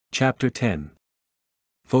Chapter 10.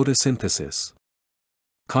 Photosynthesis.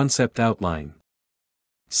 Concept Outline.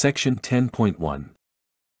 Section 10.1.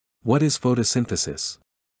 What is photosynthesis?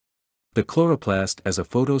 The chloroplast as a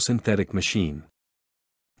photosynthetic machine.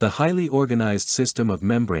 The highly organized system of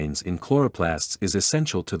membranes in chloroplasts is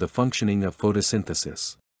essential to the functioning of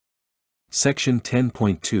photosynthesis. Section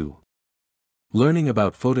 10.2. Learning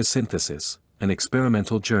about photosynthesis, an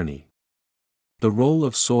experimental journey. The role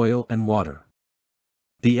of soil and water.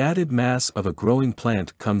 The added mass of a growing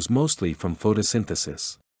plant comes mostly from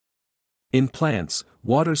photosynthesis. In plants,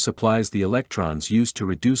 water supplies the electrons used to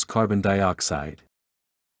reduce carbon dioxide.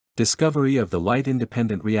 Discovery of the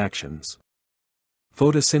light-independent reactions.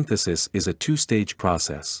 Photosynthesis is a two-stage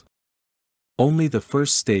process. Only the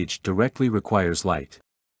first stage directly requires light.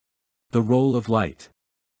 The role of light.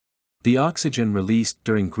 The oxygen released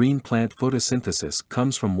during green plant photosynthesis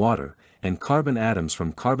comes from water, and carbon atoms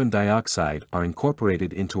from carbon dioxide are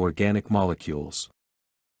incorporated into organic molecules.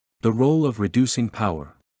 The role of reducing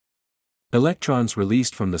power. Electrons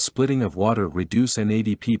released from the splitting of water reduce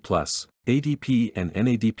NADP+, ADP and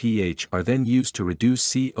NADPH are then used to reduce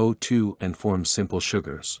CO2 and form simple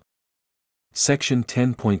sugars. Section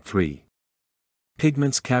 10.3.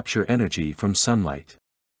 Pigments capture energy from sunlight.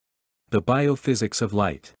 The biophysics of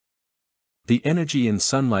light. The energy in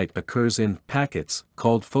sunlight occurs in packets,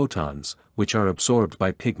 called photons, which are absorbed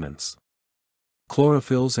by pigments.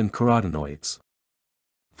 Chlorophylls and carotenoids.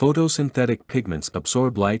 Photosynthetic pigments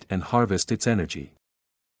absorb light and harvest its energy.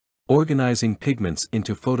 Organizing pigments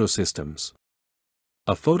into photosystems.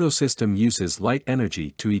 A photosystem uses light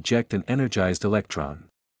energy to eject an energized electron.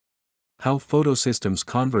 How photosystems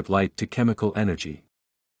convert light to chemical energy.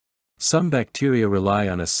 Some bacteria rely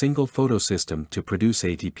on a single photosystem to produce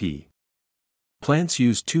ATP. Plants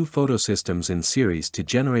use two photosystems in series to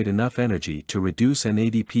generate enough energy to reduce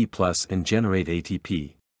NADP+ and generate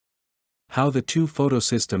ATP. How the two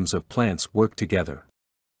photosystems of plants work together.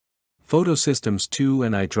 Photosystems 2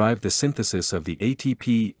 and I drive the synthesis of the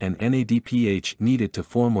ATP and NADPH needed to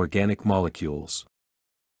form organic molecules.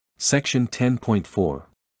 Section 10.4.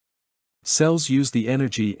 Cells use the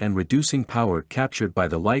energy and reducing power captured by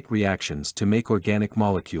the light reactions to make organic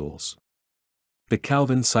molecules. The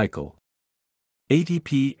Calvin cycle.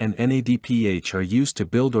 ATP and NADPH are used to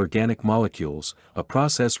build organic molecules, a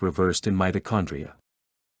process reversed in mitochondria.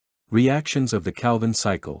 Reactions of the Calvin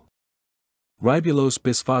cycle. Ribulose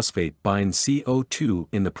bisphosphate binds CO2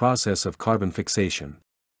 in the process of carbon fixation.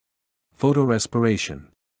 Photorespiration.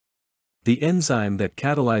 The enzyme that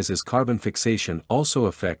catalyzes carbon fixation also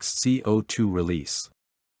affects CO2 release.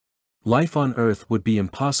 Life on Earth would be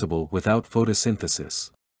impossible without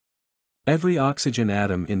photosynthesis. Every oxygen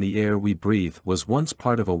atom in the air we breathe was once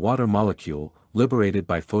part of a water molecule, liberated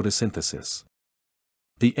by photosynthesis.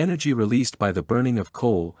 The energy released by the burning of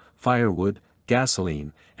coal, firewood,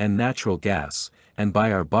 gasoline, and natural gas, and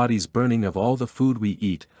by our bodies' burning of all the food we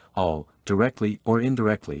eat, all, directly or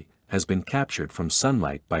indirectly, has been captured from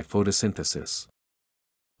sunlight by photosynthesis.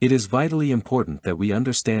 It is vitally important that we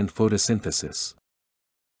understand photosynthesis.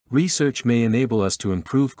 Research may enable us to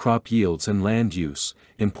improve crop yields and land use,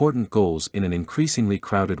 important goals in an increasingly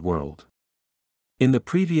crowded world. In the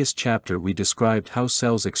previous chapter we described how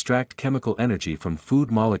cells extract chemical energy from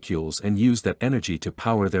food molecules and use that energy to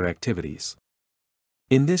power their activities.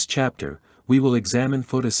 In this chapter, we will examine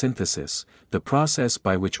photosynthesis, the process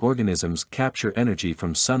by which organisms capture energy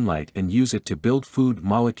from sunlight and use it to build food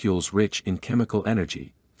molecules rich in chemical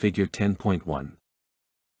energy, Figure 10.1.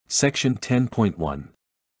 Section 10.1.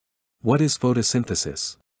 What is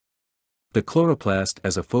photosynthesis? The chloroplast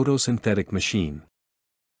as a photosynthetic machine.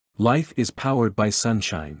 Life is powered by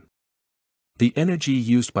sunshine. The energy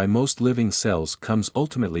used by most living cells comes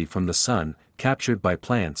ultimately from the sun, captured by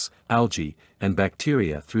plants, algae, and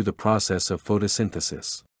bacteria through the process of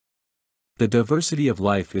photosynthesis. The diversity of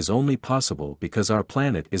life is only possible because our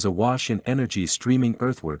planet is awash in energy streaming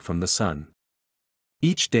earthward from the sun.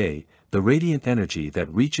 Each day, the radiant energy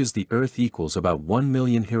that reaches the Earth equals about 1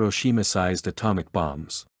 million Hiroshima-sized atomic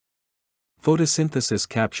bombs. Photosynthesis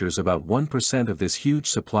captures about 1% of this huge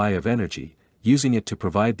supply of energy, using it to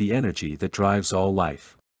provide the energy that drives all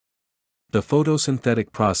life. The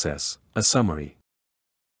photosynthetic process, a summary.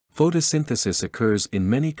 Photosynthesis occurs in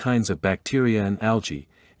many kinds of bacteria and algae,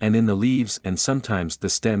 and in the leaves and sometimes the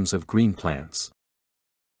stems of green plants.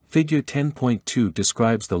 Figure 10.2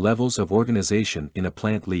 describes the levels of organization in a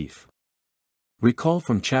plant leaf. Recall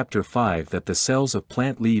from Chapter 5 that the cells of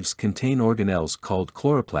plant leaves contain organelles called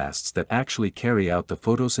chloroplasts that actually carry out the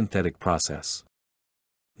photosynthetic process.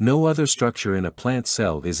 No other structure in a plant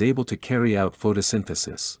cell is able to carry out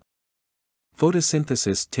photosynthesis.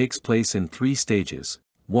 Photosynthesis takes place in three stages: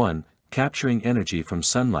 1. Capturing energy from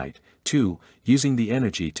sunlight, 2. Using the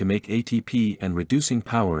energy to make ATP and reducing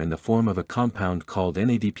power in the form of a compound called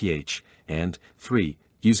NADPH, and 3.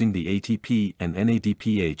 Using the ATP and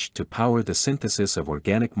NADPH to power the synthesis of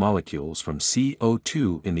organic molecules from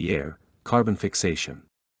CO2 in the air, carbon fixation.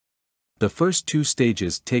 The first two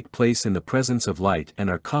stages take place in the presence of light and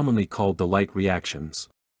are commonly called the light reactions.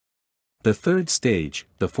 The third stage,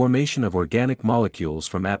 the formation of organic molecules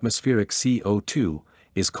from atmospheric CO2,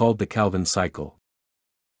 is called the Calvin cycle.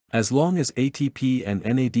 As long as ATP and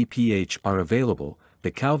NADPH are available,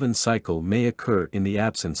 the Calvin cycle may occur in the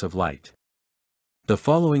absence of light. The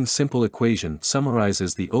following simple equation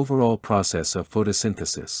summarizes the overall process of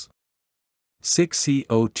photosynthesis.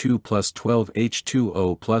 6CO2 plus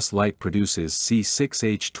 12H2O plus light produces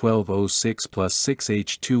C6H12O6 plus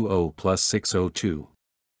 6H2O plus 6O2.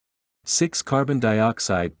 6 carbon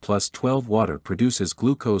dioxide plus 12 water produces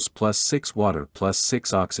glucose plus 6 water plus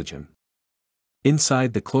 6 oxygen.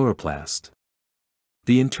 Inside the chloroplast.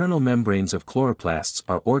 The internal membranes of chloroplasts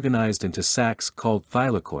are organized into sacs called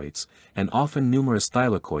thylakoids, and often numerous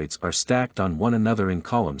thylakoids are stacked on one another in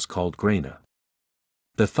columns called grana.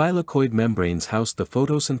 The thylakoid membranes house the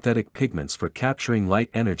photosynthetic pigments for capturing light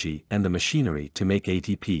energy and the machinery to make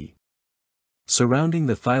ATP. Surrounding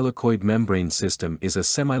the thylakoid membrane system is a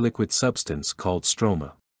semi-liquid substance called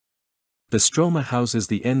stroma. The stroma houses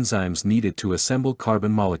the enzymes needed to assemble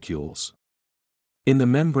carbon molecules. In the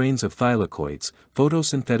membranes of thylakoids,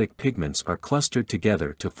 photosynthetic pigments are clustered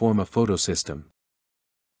together to form a photosystem.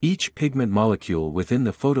 Each pigment molecule within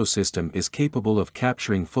the photosystem is capable of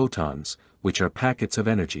capturing photons, which are packets of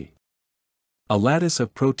energy. A lattice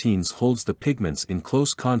of proteins holds the pigments in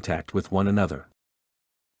close contact with one another.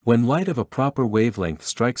 When light of a proper wavelength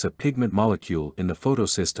strikes a pigment molecule in the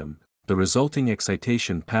photosystem, the resulting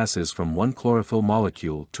excitation passes from one chlorophyll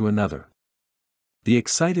molecule to another. The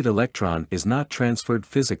excited electron is not transferred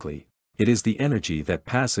physically, it is the energy that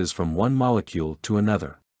passes from one molecule to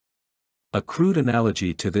another. A crude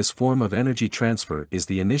analogy to this form of energy transfer is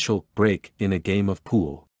the initial break in a game of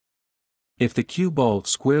pool. If the cue ball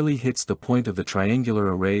squarely hits the point of the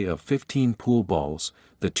triangular array of 15 pool balls,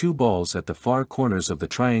 the two balls at the far corners of the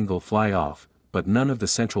triangle fly off, but none of the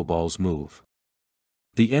central balls move.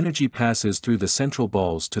 The energy passes through the central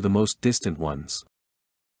balls to the most distant ones.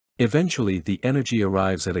 Eventually the energy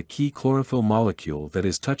arrives at a key chlorophyll molecule that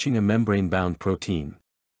is touching a membrane-bound protein.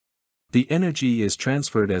 The energy is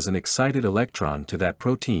transferred as an excited electron to that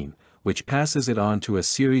protein, which passes it on to a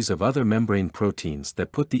series of other membrane proteins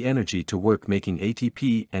that put the energy to work making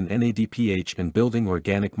ATP and NADPH and building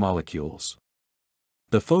organic molecules.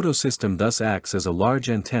 The photosystem thus acts as a large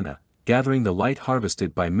antenna, gathering the light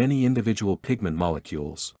harvested by many individual pigment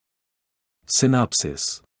molecules.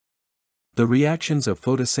 Synopsis. The reactions of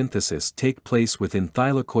photosynthesis take place within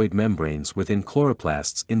thylakoid membranes within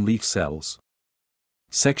chloroplasts in leaf cells.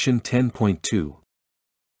 Section 10.2.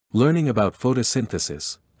 Learning about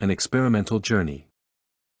photosynthesis, an experimental journey.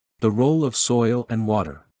 The role of soil and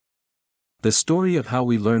water. The story of how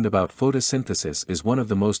we learned about photosynthesis is one of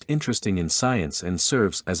the most interesting in science and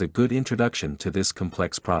serves as a good introduction to this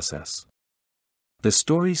complex process. The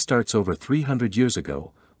story starts over 300 years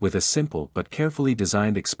ago, with a simple but carefully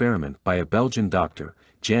designed experiment by a Belgian doctor,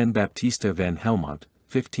 Jan Baptiste van Helmont,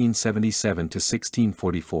 1577 to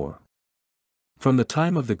 1644. From the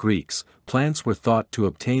time of the Greeks, plants were thought to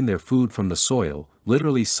obtain their food from the soil,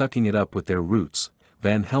 literally sucking it up with their roots.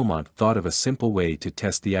 Van Helmont thought of a simple way to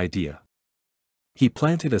test the idea. He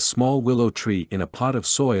planted a small willow tree in a pot of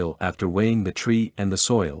soil after weighing the tree and the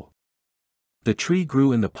soil. The tree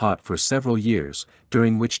grew in the pot for several years,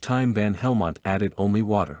 during which time Van Helmont added only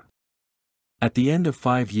water. At the end of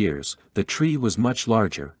 5 years, the tree was much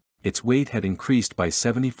larger, its weight had increased by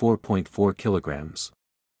 74.4 kilograms.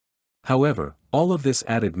 However, all of this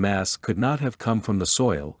added mass could not have come from the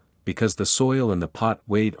soil, because the soil in the pot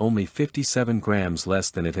weighed only 57 grams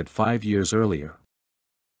less than it had 5 years earlier.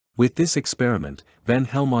 With this experiment, Van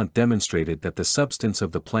Helmont demonstrated that the substance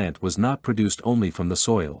of the plant was not produced only from the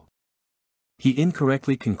soil. He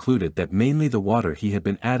incorrectly concluded that mainly the water he had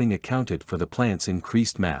been adding accounted for the plant's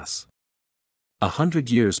increased mass.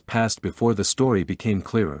 100 years passed before the story became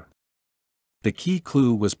clearer. The key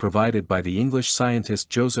clue was provided by the English scientist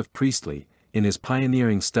Joseph Priestley, in his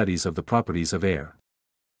pioneering studies of the properties of air.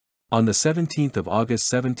 On the 17th of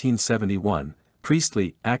August 1771,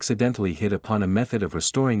 Priestley accidentally hit upon a method of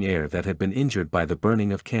restoring air that had been injured by the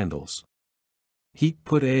burning of candles. He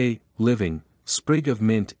put a living sprig of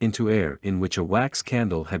mint into air in which a wax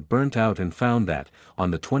candle had burnt out and found that,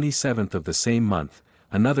 on the 27th of the same month,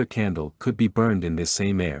 another candle could be burned in this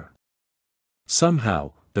same air.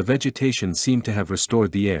 Somehow, the vegetation seemed to have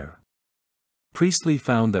restored the air. Priestley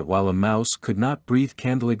found that while a mouse could not breathe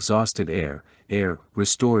candle-exhausted air, air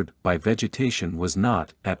restored by vegetation was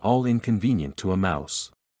not at all inconvenient to a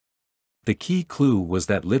mouse. The key clue was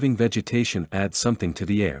that living vegetation adds something to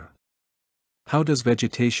the air. How does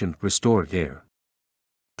vegetation restore air?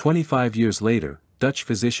 25 years later, Dutch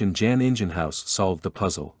physician Jan Ingenhousz solved the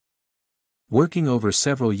puzzle. Working over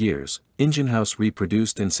several years, Ingenhousz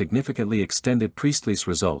reproduced and significantly extended Priestley's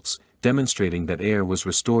results, demonstrating that air was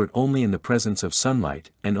restored only in the presence of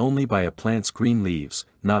sunlight and only by a plant's green leaves,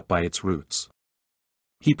 not by its roots.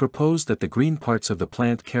 He proposed that the green parts of the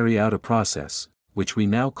plant carry out a process, which we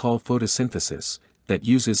now call photosynthesis, that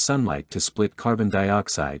uses sunlight to split carbon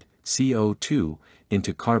dioxide, CO2,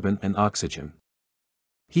 into carbon and oxygen.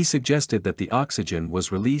 He suggested that the oxygen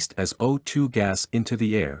was released as O2 gas into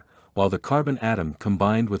the air, while the carbon atom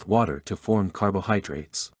combined with water to form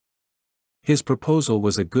carbohydrates. His proposal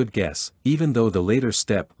was a good guess, even though the later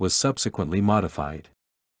step was subsequently modified.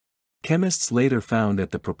 Chemists later found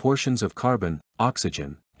that the proportions of carbon,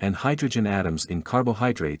 oxygen, and hydrogen atoms in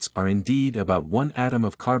carbohydrates are indeed about 1 atom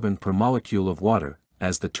of carbon per molecule of water,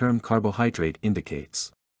 as the term carbohydrate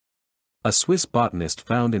indicates. A Swiss botanist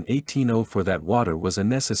found in 1804 that water was a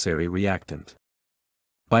necessary reactant.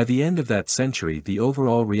 By the end of that century, the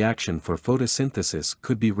overall reaction for photosynthesis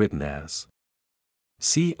could be written as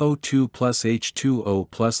CO2 plus H2O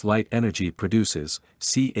plus light energy produces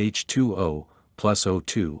CH2O plus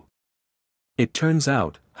O2. It turns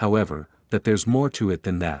out, however, that there's more to it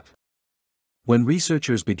than that. When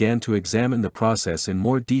researchers began to examine the process in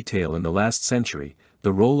more detail in the last century,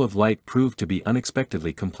 the role of light proved to be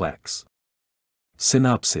unexpectedly complex.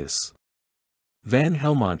 Synopsis. Van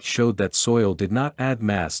Helmont showed that soil did not add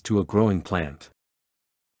mass to a growing plant.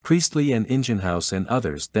 Priestley and Ingenhousz and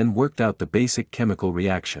others then worked out the basic chemical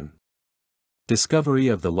reaction. Discovery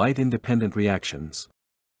of the light-independent reactions.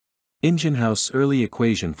 Ingenhousz's early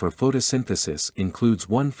equation for photosynthesis includes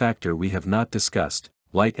one factor we have not discussed,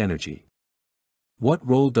 light energy. What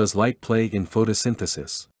role does light play in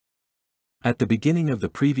photosynthesis? At the beginning of the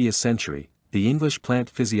previous century, the English plant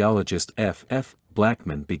physiologist F.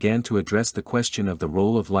 Blackman began to address the question of the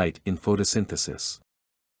role of light in photosynthesis.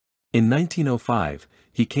 In 1905,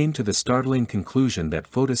 he came to the startling conclusion that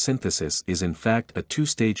photosynthesis is in fact a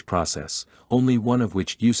two-stage process, only one of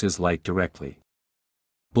which uses light directly.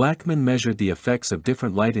 Blackman measured the effects of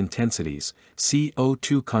different light intensities,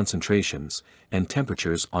 CO2 concentrations, and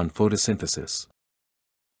temperatures on photosynthesis.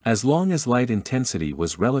 As long as light intensity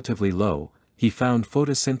was relatively low, he found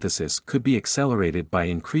photosynthesis could be accelerated by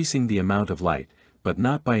increasing the amount of light, but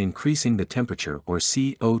not by increasing the temperature or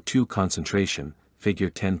CO2 concentration,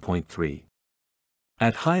 figure 10.3.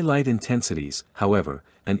 At high light intensities, however,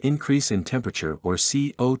 an increase in temperature or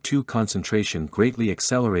CO2 concentration greatly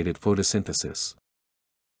accelerated photosynthesis.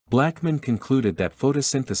 Blackman concluded that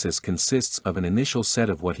photosynthesis consists of an initial set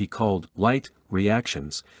of what he called light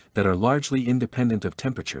reactions that are largely independent of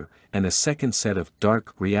temperature, and a second set of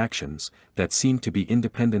dark reactions that seem to be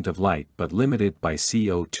independent of light but limited by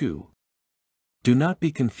CO2. Do not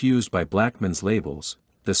be confused by Blackman's labels.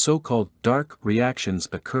 The so-called dark reactions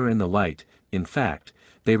occur in the light. In fact,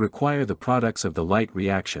 they require the products of the light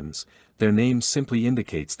reactions. Their name simply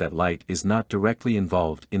indicates that light is not directly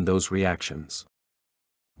involved in those reactions.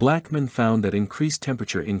 Blackman found that increased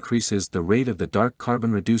temperature increases the rate of the dark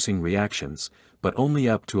carbon-reducing reactions, but only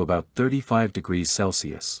up to about 35 degrees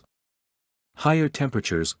Celsius. Higher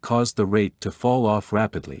temperatures caused the rate to fall off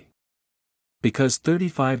rapidly. Because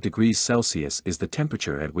 35 degrees Celsius is the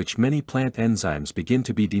temperature at which many plant enzymes begin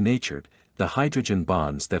to be denatured, the hydrogen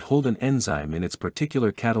bonds that hold an enzyme in its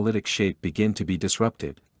particular catalytic shape begin to be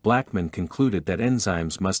disrupted. Blackman concluded that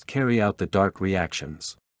enzymes must carry out the dark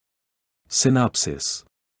reactions. Synopsis.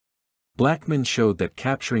 Blackman showed that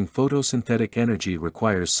capturing photosynthetic energy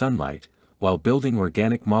requires sunlight, while building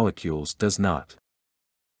organic molecules does not.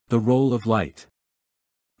 The role of light.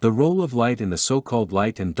 The role of light in the so-called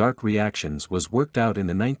light and dark reactions was worked out in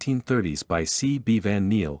the 1930s by C. B. van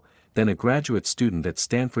Niel, then a graduate student at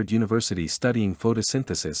Stanford University studying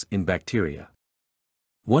photosynthesis in bacteria.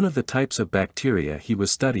 One of the types of bacteria he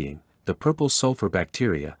was studying, the purple sulfur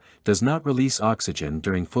bacteria, does not release oxygen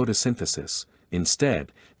during photosynthesis.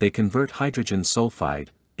 Instead, they convert hydrogen sulfide,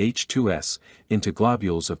 H2S, into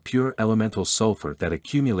globules of pure elemental sulfur that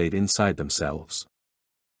accumulate inside themselves.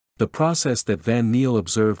 The process that Van Niel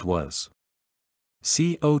observed was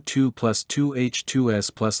CO2 plus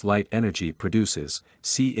 2H2S plus light energy produces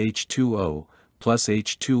CH2O plus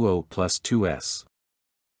H2O plus 2S.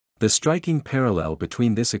 The striking parallel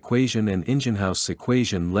between this equation and Ingenhouse's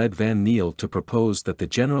equation led Van Niel to propose that the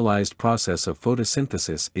generalized process of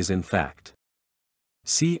photosynthesis is in fact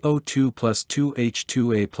CO2 plus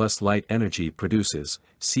 2H2A plus light energy produces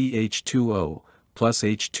CH2O plus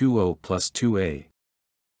H2O plus 2A.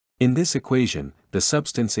 In this equation, the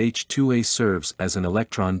substance H2A serves as an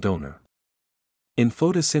electron donor. In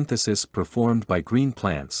photosynthesis performed by green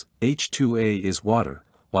plants, H2A is water,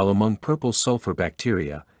 while among purple sulfur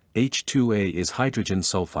bacteria, H2A is hydrogen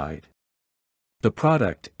sulfide. The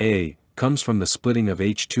product, A, comes from the splitting of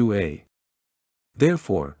H2A.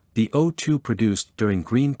 Therefore, the O2 produced during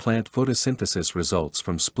green plant photosynthesis results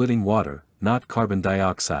from splitting water, not carbon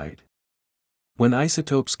dioxide. When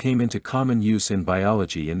isotopes came into common use in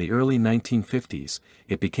biology in the early 1950s,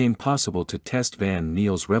 it became possible to test Van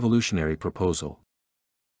Niel's revolutionary proposal.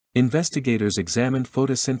 Investigators examined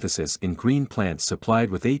photosynthesis in green plants supplied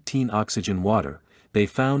with 18 oxygen water. They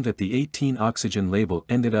found that the 18 oxygen label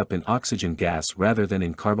ended up in oxygen gas rather than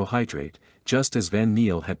in carbohydrate, just as Van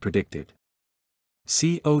Niel had predicted.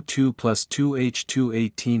 CO2 plus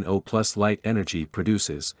 2H218O plus light energy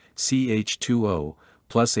produces CH2O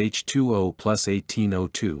plus H2O plus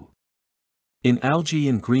 18O2. In algae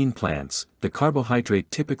and green plants, the carbohydrate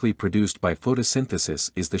typically produced by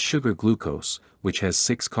photosynthesis is the sugar glucose, which has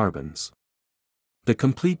 6 carbons. The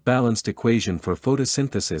complete balanced equation for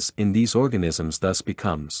photosynthesis in these organisms thus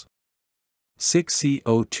becomes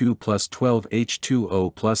 6CO2 plus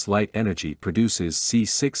 12H2O plus light energy produces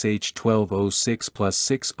C6H12O6 plus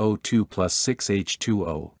 6O2 plus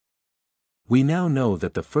 6H2O. We now know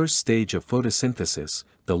that the first stage of photosynthesis,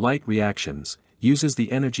 the light reactions, uses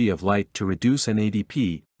the energy of light to reduce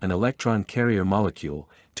NADP, an electron carrier molecule,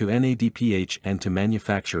 to NADPH and to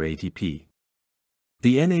manufacture ATP.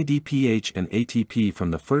 The NADPH and ATP from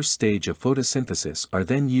the first stage of photosynthesis are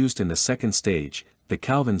then used in the second stage, the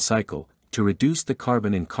Calvin cycle, to reduce the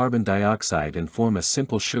carbon in carbon dioxide and form a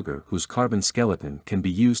simple sugar whose carbon skeleton can be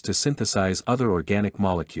used to synthesize other organic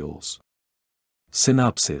molecules.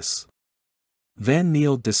 Synopsis. Van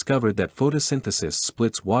Niel discovered that photosynthesis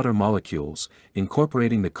splits water molecules,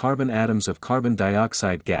 incorporating the carbon atoms of carbon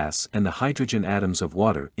dioxide gas and the hydrogen atoms of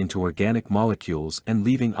water into organic molecules and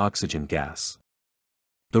leaving oxygen gas.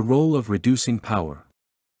 The role of reducing power.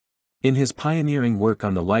 In his pioneering work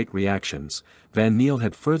on the light reactions, Van Niel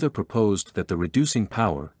had further proposed that the reducing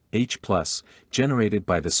power, H+, generated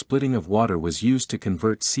by the splitting of water was used to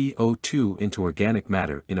convert CO2 into organic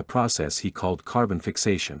matter in a process he called carbon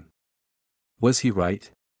fixation. Was he right?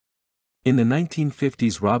 In the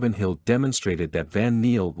 1950s, Robin Hill demonstrated that Van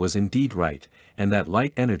Niel was indeed right, and that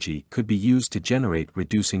light energy could be used to generate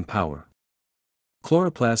reducing power.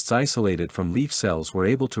 Chloroplasts isolated from leaf cells were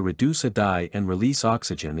able to reduce a dye and release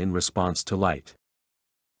oxygen in response to light.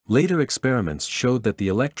 Later experiments showed that the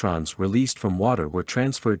electrons released from water were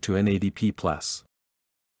transferred to NADP+.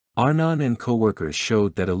 Arnon and co-workers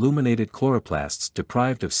showed that illuminated chloroplasts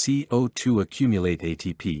deprived of CO2 accumulate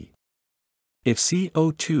ATP. If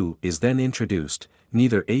CO2 is then introduced,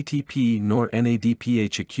 neither ATP nor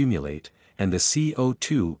NADPH accumulate, and the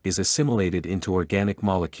CO2 is assimilated into organic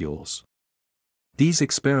molecules. These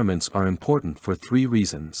experiments are important for 3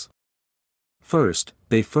 reasons. First,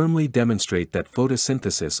 they firmly demonstrate that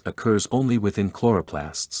photosynthesis occurs only within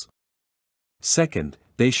chloroplasts. Second,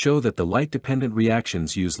 they show that the light-dependent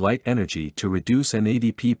reactions use light energy to reduce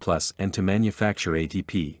NADP+ and to manufacture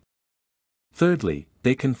ATP. Thirdly,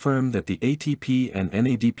 they confirm that the ATP and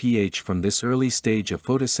NADPH from this early stage of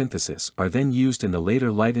photosynthesis are then used in the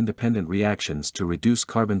later light-independent reactions to reduce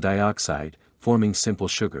carbon dioxide, forming simple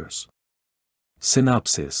sugars.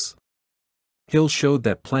 Synopsis. Hill showed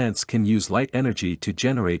that plants can use light energy to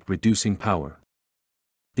generate reducing power.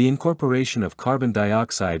 The incorporation of carbon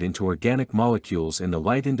dioxide into organic molecules in the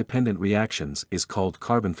light-independent reactions is called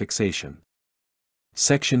carbon fixation.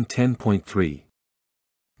 Section 10.3.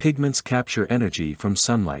 Pigments capture energy from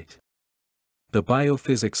sunlight. The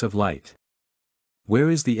biophysics of light. Where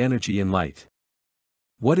is the energy in light?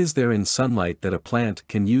 What is there in sunlight that a plant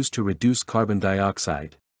can use to reduce carbon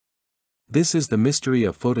dioxide? This is the mystery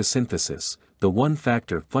of photosynthesis, the one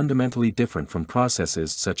factor fundamentally different from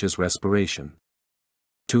processes such as respiration.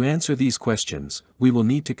 To answer these questions, we will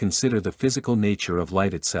need to consider the physical nature of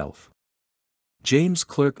light itself. James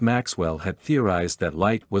Clerk Maxwell had theorized that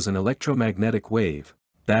light was an electromagnetic wave,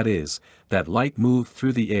 that is, that light moved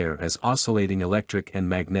through the air as oscillating electric and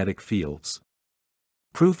magnetic fields.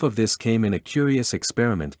 Proof of this came in a curious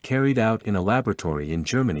experiment carried out in a laboratory in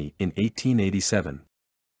Germany in 1887.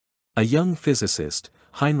 A young physicist,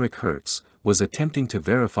 Heinrich Hertz, was attempting to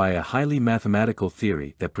verify a highly mathematical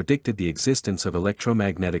theory that predicted the existence of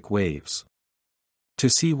electromagnetic waves. To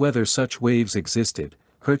see whether such waves existed,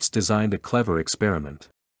 Hertz designed a clever experiment.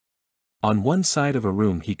 On one side of a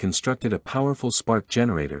room he constructed a powerful spark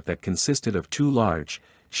generator that consisted of two large,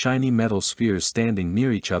 shiny metal spheres standing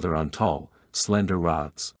near each other on tall, slender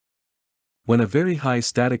rods. When a very high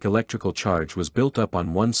static electrical charge was built up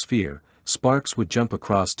on one sphere, sparks would jump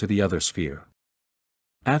across to the other sphere.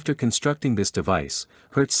 After constructing this device,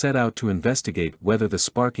 Hertz set out to investigate whether the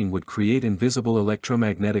sparking would create invisible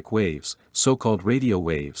electromagnetic waves, so-called radio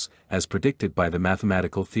waves, as predicted by the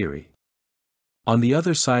mathematical theory. On the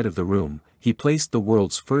other side of the room, he placed the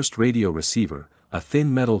world's first radio receiver, a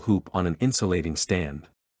thin metal hoop on an insulating stand.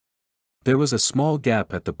 There was a small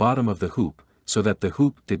gap at the bottom of the hoop, so that the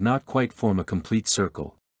hoop did not quite form a complete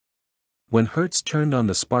circle. When Hertz turned on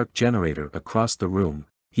the spark generator across the room,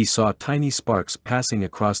 he saw tiny sparks passing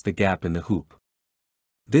across the gap in the hoop.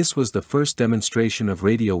 This was the first demonstration of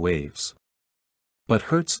radio waves. But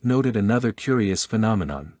Hertz noted another curious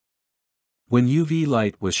phenomenon. When UV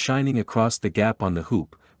light was shining across the gap on the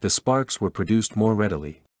hoop, the sparks were produced more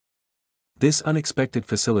readily. This unexpected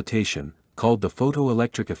facilitation, called the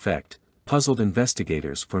photoelectric effect, puzzled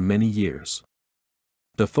investigators for many years.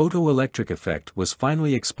 The photoelectric effect was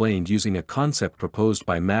finally explained using a concept proposed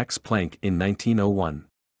by Max Planck in 1901.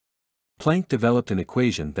 Planck developed an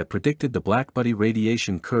equation that predicted the blackbody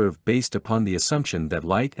radiation curve based upon the assumption that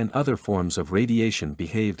light and other forms of radiation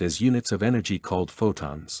behaved as units of energy called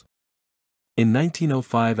photons. In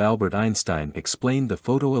 1905 Albert Einstein explained the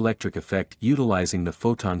photoelectric effect utilizing the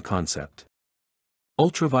photon concept.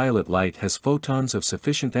 Ultraviolet light has photons of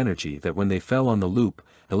sufficient energy that when they fell on the loop,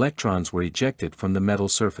 electrons were ejected from the metal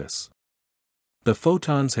surface. The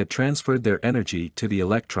photons had transferred their energy to the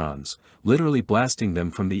electrons, literally blasting them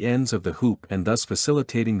from the ends of the hoop and thus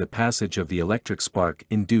facilitating the passage of the electric spark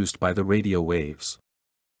induced by the radio waves.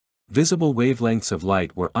 Visible wavelengths of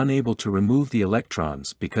light were unable to remove the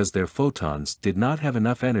electrons because their photons did not have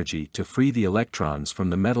enough energy to free the electrons from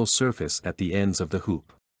the metal surface at the ends of the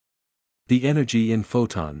hoop. The energy in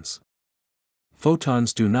photons.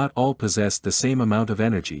 Photons do not all possess the same amount of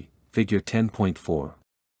energy, figure 10.4.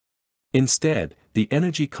 Instead, the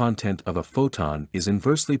energy content of a photon is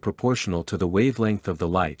inversely proportional to the wavelength of the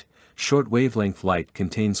light. Short wavelength light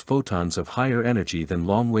contains photons of higher energy than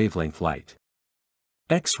long wavelength light.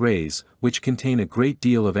 X-rays, which contain a great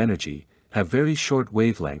deal of energy, have very short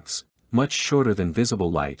wavelengths, much shorter than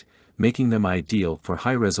visible light, making them ideal for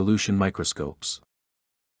high-resolution microscopes.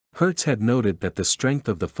 Hertz had noted that the strength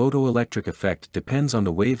of the photoelectric effect depends on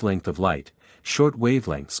the wavelength of light. Short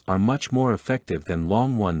wavelengths are much more effective than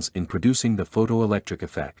long ones in producing the photoelectric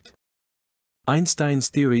effect. Einstein's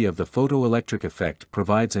theory of the photoelectric effect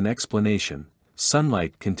provides an explanation.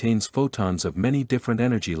 Sunlight contains photons of many different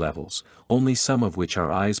energy levels, only some of which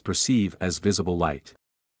our eyes perceive as visible light.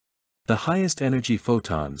 The highest energy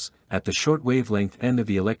photons, at the short wavelength end of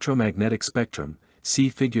the electromagnetic spectrum, see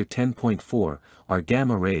figure 10.4, are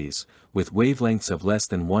gamma rays, with wavelengths of less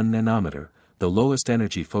than 1 nanometer. The lowest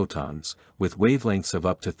energy photons, with wavelengths of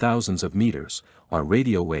up to thousands of meters, are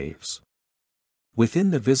radio waves.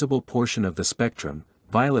 Within the visible portion of the spectrum,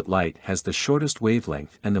 violet light has the shortest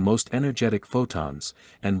wavelength and the most energetic photons,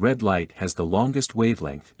 and red light has the longest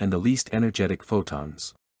wavelength and the least energetic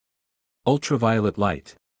photons. Ultraviolet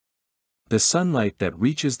light. The sunlight that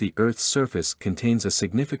reaches the Earth's surface contains a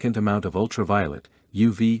significant amount of ultraviolet,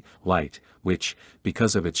 UV, light, which,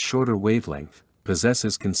 because of its shorter wavelength,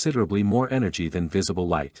 possesses considerably more energy than visible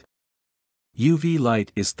light. UV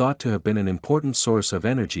light is thought to have been an important source of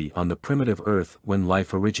energy on the primitive Earth when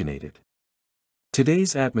life originated.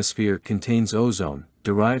 Today's atmosphere contains ozone,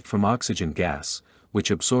 derived from oxygen gas, which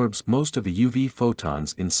absorbs most of the UV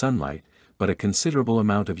photons in sunlight, but a considerable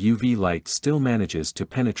amount of UV light still manages to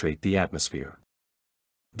penetrate the atmosphere.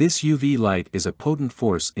 This UV light is a potent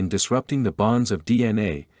force in disrupting the bonds of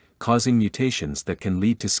DNA, causing mutations that can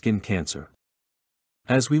lead to skin cancer.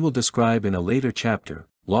 As we will describe in a later chapter,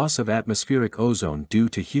 loss of atmospheric ozone due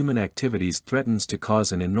to human activities threatens to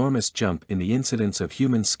cause an enormous jump in the incidence of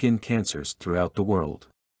human skin cancers throughout the world.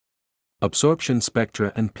 Absorption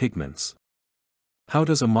spectra and pigments. How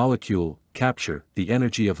does a molecule capture the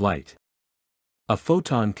energy of light? A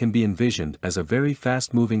photon can be envisioned as a very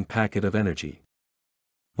fast-moving packet of energy.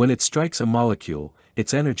 When it strikes a molecule,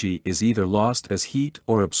 its energy is either lost as heat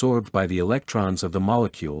or absorbed by the electrons of the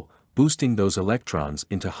molecule, boosting those electrons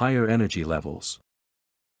into higher energy levels.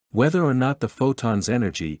 Whether or not the photon's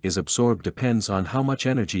energy is absorbed depends on how much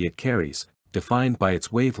energy it carries, defined by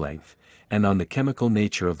its wavelength, and on the chemical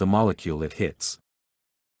nature of the molecule it hits.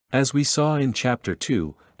 As we saw in Chapter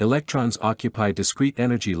 2, electrons occupy discrete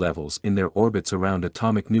energy levels in their orbits around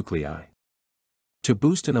atomic nuclei. To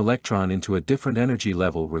boost an electron into a different energy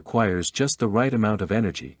level requires just the right amount of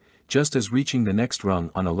energy, just as reaching the next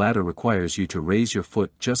rung on a ladder requires you to raise your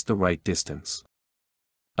foot just the right distance.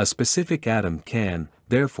 A specific atom can,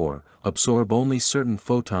 therefore, absorb only certain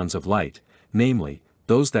photons of light, namely,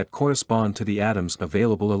 those that correspond to the atom's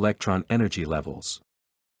available electron energy levels.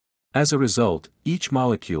 As a result, each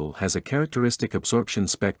molecule has a characteristic absorption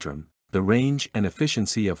spectrum, the range and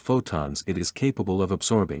efficiency of photons it is capable of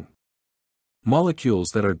absorbing.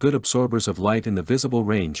 Molecules that are good absorbers of light in the visible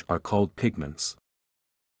range are called pigments.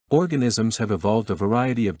 Organisms have evolved a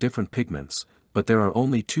variety of different pigments, but there are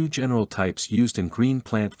only two general types used in green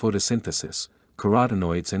plant photosynthesis,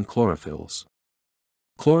 carotenoids and chlorophylls.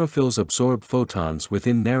 Chlorophylls absorb photons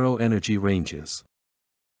within narrow energy ranges.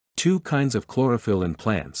 Two kinds of chlorophyll in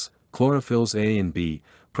plants, chlorophylls A and B,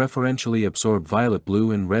 preferentially absorb violet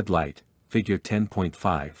blue and red light, figure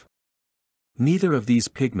 10.5. Neither of these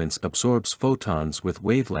pigments absorbs photons with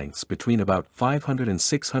wavelengths between about 500 and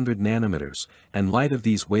 600 nanometers, and light of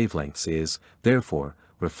these wavelengths is, therefore,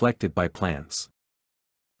 reflected by plants.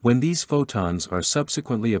 When these photons are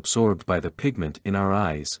subsequently absorbed by the pigment in our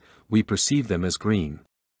eyes, we perceive them as green.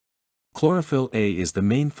 Chlorophyll A is the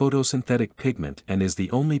main photosynthetic pigment and is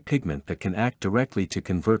the only pigment that can act directly to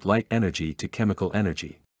convert light energy to chemical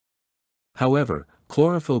energy. However,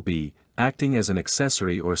 chlorophyll B, acting as an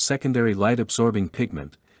accessory or secondary light-absorbing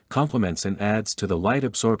pigment, complements and adds to the light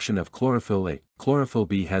absorption of chlorophyll A. Chlorophyll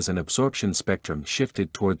B has an absorption spectrum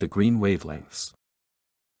shifted toward the green wavelengths.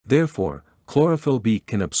 Therefore, chlorophyll B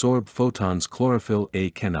can absorb photons chlorophyll A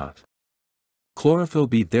cannot. Chlorophyll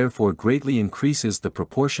B therefore greatly increases the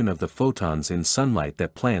proportion of the photons in sunlight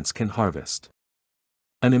that plants can harvest.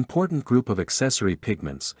 An important group of accessory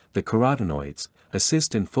pigments, the carotenoids,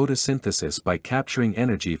 assist in photosynthesis by capturing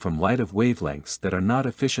energy from light of wavelengths that are not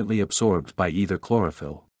efficiently absorbed by either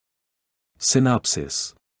chlorophyll.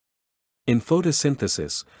 Synopsis. In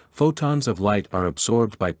photosynthesis, photons of light are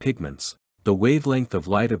absorbed by pigments. The wavelength of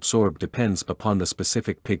light absorbed depends upon the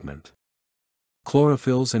specific pigment.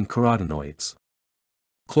 Chlorophylls and carotenoids.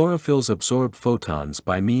 Chlorophylls absorb photons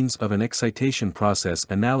by means of an excitation process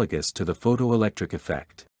analogous to the photoelectric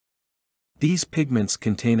effect. These pigments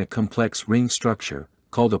contain a complex ring structure,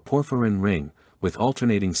 called a porphyrin ring, with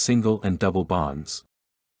alternating single and double bonds.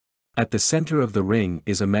 At the center of the ring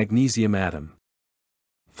is a magnesium atom.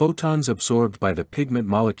 Photons absorbed by the pigment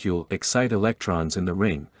molecule excite electrons in the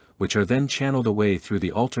ring, which are then channeled away through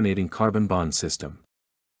the alternating carbon bond system.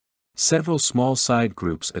 Several small side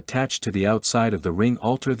groups attached to the outside of the ring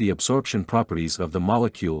alter the absorption properties of the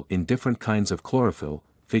molecule in different kinds of chlorophyll,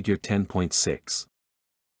 figure 10.6.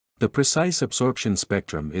 The precise absorption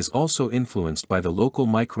spectrum is also influenced by the local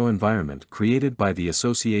microenvironment created by the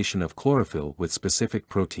association of chlorophyll with specific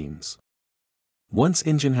proteins. Once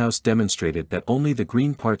Ingenhouse demonstrated that only the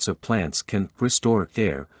green parts of plants can restore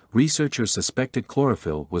air, researchers suspected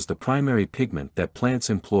chlorophyll was the primary pigment that plants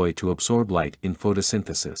employ to absorb light in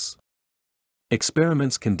photosynthesis.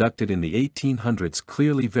 Experiments conducted in the 1800s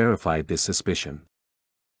clearly verified this suspicion.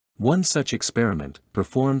 One such experiment,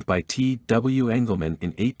 performed by T. W. Engelmann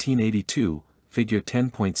in 1882, figure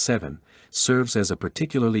 10.7, serves as a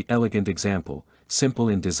particularly elegant example, simple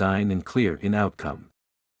in design and clear in outcome.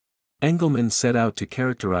 Engelmann set out to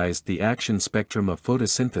characterize the action spectrum of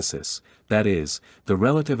photosynthesis, that is, the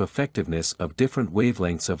relative effectiveness of different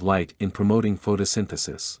wavelengths of light in promoting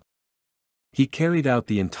photosynthesis. He carried out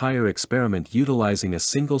the entire experiment utilizing a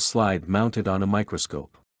single slide mounted on a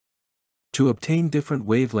microscope. To obtain different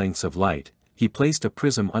wavelengths of light, he placed a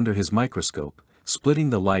prism under his microscope, splitting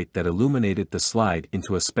the light that illuminated the slide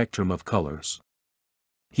into a spectrum of colors.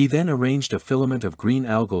 He then arranged a filament of green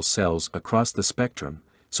algal cells across the spectrum,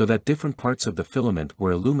 so that different parts of the filament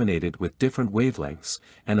were illuminated with different wavelengths,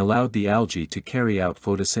 and allowed the algae to carry out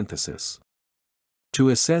photosynthesis. To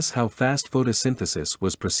assess how fast photosynthesis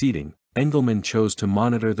was proceeding, Engelmann chose to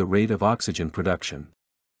monitor the rate of oxygen production.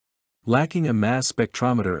 Lacking a mass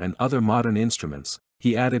spectrometer and other modern instruments,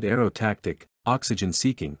 he added aerotactic,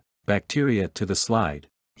 oxygen-seeking, bacteria to the slide.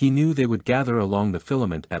 He knew they would gather along the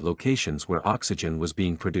filament at locations where oxygen was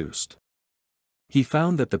being produced. He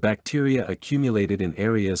found that the bacteria accumulated in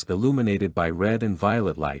areas illuminated by red and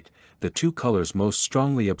violet light, the two colors most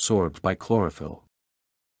strongly absorbed by chlorophyll.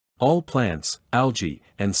 All plants, algae,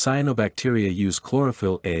 and cyanobacteria use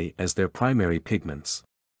chlorophyll A as their primary pigments.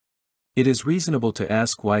 It is reasonable to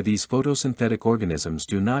ask why these photosynthetic organisms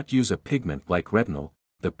do not use a pigment like retinol,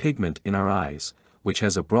 the pigment in our eyes, which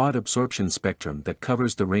has a broad absorption spectrum that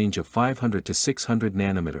covers the range of 500 to 600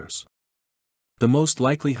 nanometers. The most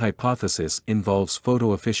likely hypothesis involves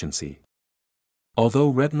photoefficiency.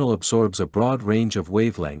 Although retinol absorbs a broad range of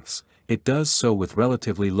wavelengths, it does so with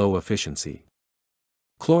relatively low efficiency.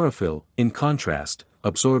 Chlorophyll, in contrast,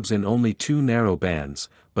 absorbs in only two narrow bands,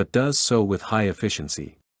 but does so with high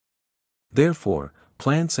efficiency. Therefore,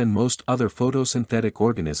 plants and most other photosynthetic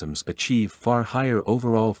organisms achieve far higher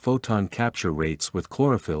overall photon capture rates with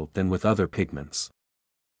chlorophyll than with other pigments.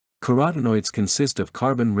 Carotenoids consist of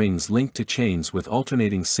carbon rings linked to chains with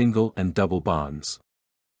alternating single and double bonds.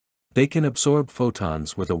 They can absorb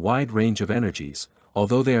photons with a wide range of energies,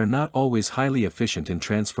 although they are not always highly efficient in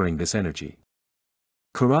transferring this energy.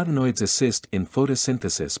 Carotenoids assist in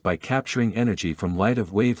photosynthesis by capturing energy from light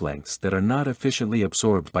of wavelengths that are not efficiently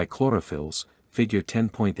absorbed by chlorophylls, Figure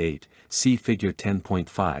 10.8, see Figure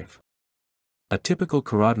 10.5. A typical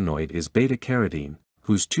carotenoid is beta-carotene,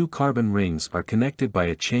 whose two carbon rings are connected by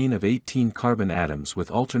a chain of 18 carbon atoms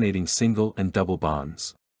with alternating single and double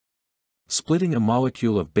bonds. Splitting a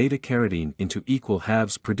molecule of beta-carotene into equal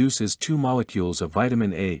halves produces two molecules of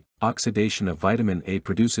vitamin A. Oxidation of vitamin A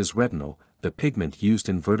produces retinal, the pigment used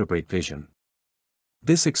in vertebrate vision.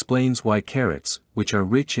 This explains why carrots, which are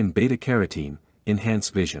rich in beta-carotene, enhance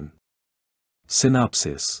vision.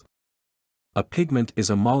 Synopsis. A pigment is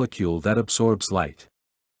a molecule that absorbs light.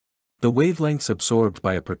 The wavelengths absorbed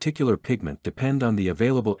by a particular pigment depend on the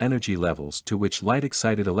available energy levels to which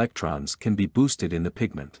light-excited electrons can be boosted in the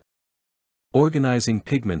pigment. Organizing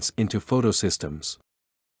pigments into photosystems.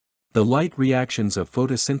 The light reactions of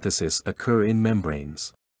photosynthesis occur in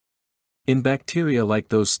membranes. In bacteria like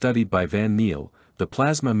those studied by Van Niel, the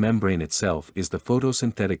plasma membrane itself is the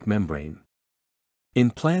photosynthetic membrane.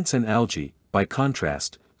 In plants and algae, by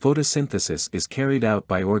contrast, photosynthesis is carried out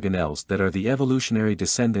by organelles that are the evolutionary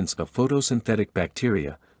descendants of photosynthetic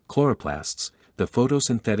bacteria, chloroplasts. The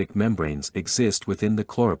photosynthetic membranes exist within the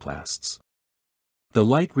chloroplasts. The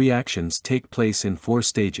light reactions take place in four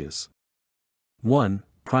stages. 1.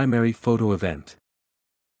 Primary photoevent.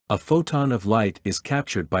 A photon of light is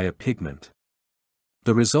captured by a pigment.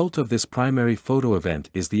 The result of this primary photoevent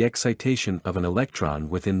is the excitation of an electron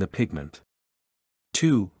within the pigment.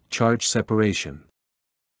 2. Charge separation.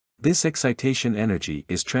 This excitation energy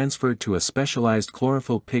is transferred to a specialized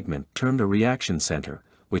chlorophyll pigment termed a reaction center,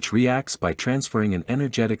 which reacts by transferring an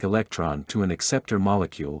energetic electron to an acceptor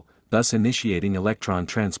molecule, thus initiating electron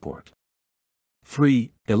transport.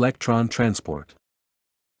 3. Electron transport.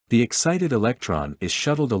 The excited electron is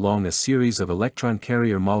shuttled along a series of electron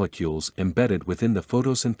carrier molecules embedded within the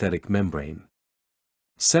photosynthetic membrane.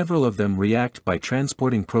 Several of them react by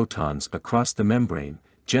transporting protons across the membrane,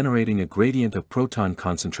 generating a gradient of proton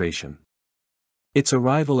concentration. Its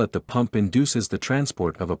arrival at the pump induces the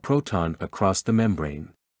transport of a proton across the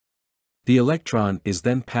membrane. The electron is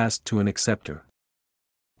then passed to an acceptor.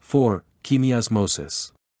 4.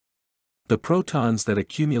 Chemiosmosis. The protons that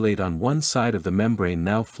accumulate on one side of the membrane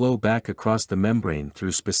now flow back across the membrane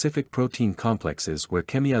through specific protein complexes where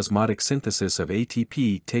chemiosmotic synthesis of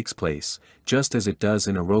ATP takes place, just as it does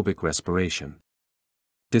in aerobic respiration.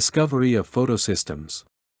 Discovery of photosystems.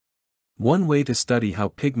 One way to study how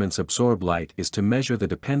pigments absorb light is to measure the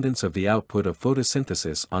dependence of the output of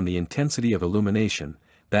photosynthesis on the intensity of illumination,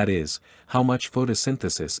 that is, how much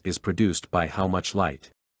photosynthesis is produced by how much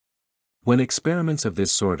light. When experiments of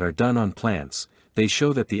this sort are done on plants, they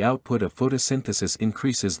show that the output of photosynthesis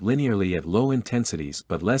increases linearly at low intensities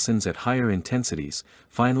but lessens at higher intensities,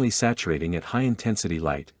 finally saturating at high-intensity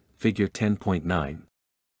light, Figure 10.9.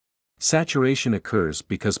 Saturation occurs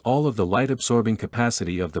because all of the light-absorbing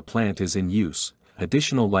capacity of the plant is in use.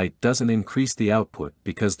 Additional light doesn't increase the output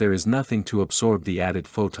because there is nothing to absorb the added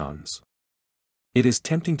photons. It is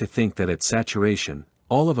tempting to think that at saturation,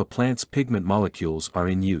 all of a plant's pigment molecules are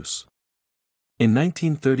in use. In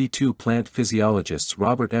 1932, plant physiologists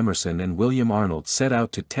Robert Emerson and William Arnold set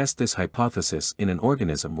out to test this hypothesis in an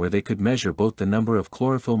organism where they could measure both the number of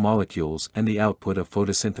chlorophyll molecules and the output of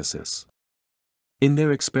photosynthesis. In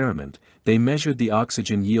their experiment, they measured the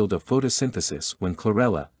oxygen yield of photosynthesis when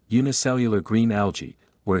chlorella, unicellular green algae,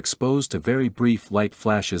 were exposed to very brief light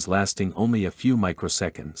flashes lasting only a few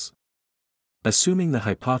microseconds. Assuming the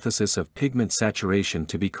hypothesis of pigment saturation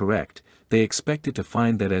to be correct, they expected to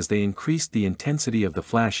find that as they increased the intensity of the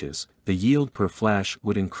flashes, the yield per flash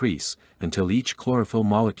would increase, until each chlorophyll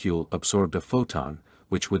molecule absorbed a photon,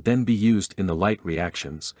 which would then be used in the light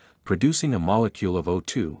reactions, producing a molecule of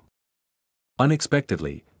O2.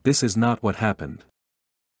 Unexpectedly, this is not what happened.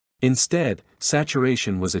 Instead,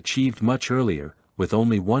 saturation was achieved much earlier, with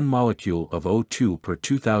only one molecule of O2 per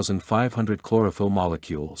 2,500 chlorophyll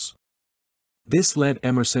molecules. This led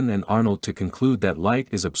Emerson and Arnold to conclude that light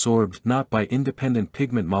is absorbed not by independent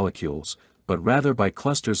pigment molecules, but rather by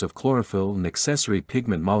clusters of chlorophyll and accessory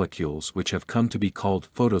pigment molecules which have come to be called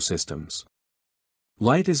photosystems.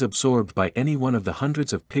 Light is absorbed by any one of the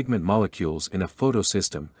hundreds of pigment molecules in a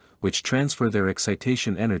photosystem, which transfer their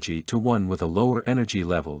excitation energy to one with a lower energy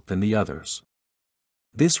level than the others.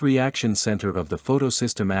 This reaction center of the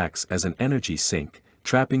photosystem acts as an energy sink,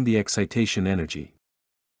 trapping the excitation energy.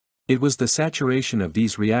 It was the saturation of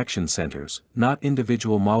these reaction centers, not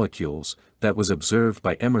individual molecules, that was observed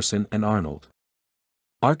by Emerson and Arnold.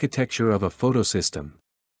 Architecture of a photosystem.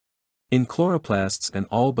 In chloroplasts and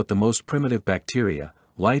all but the most primitive bacteria,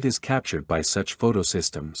 light is captured by such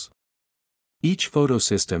photosystems. Each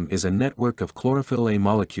photosystem is a network of chlorophyll A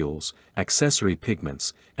molecules, accessory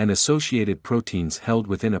pigments, and associated proteins held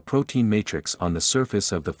within a protein matrix on the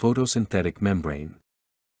surface of the photosynthetic membrane.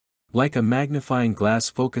 Like a magnifying glass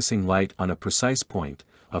focusing light on a precise point,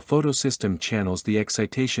 a photosystem channels the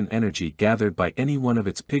excitation energy gathered by any one of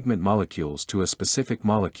its pigment molecules to a specific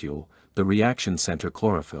molecule, the reaction center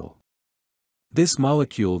chlorophyll. This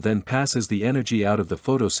molecule then passes the energy out of the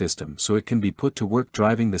photosystem so it can be put to work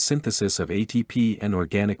driving the synthesis of ATP and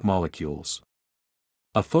organic molecules.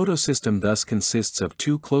 A photosystem thus consists of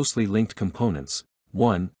two closely linked components: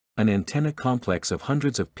 1, an antenna complex of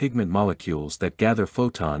hundreds of pigment molecules that gather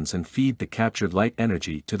photons and feed the captured light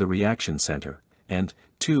energy to the reaction center, and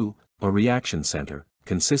 2, a reaction center,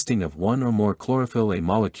 consisting of one or more chlorophyll A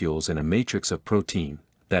molecules in a matrix of protein,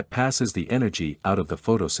 that passes the energy out of the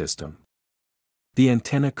photosystem. The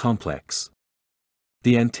antenna complex.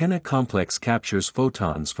 The antenna complex captures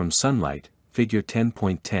photons from sunlight, figure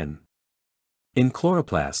 10.10. In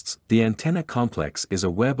chloroplasts, the antenna complex is a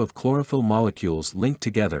web of chlorophyll molecules linked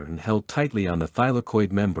together and held tightly on the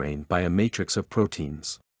thylakoid membrane by a matrix of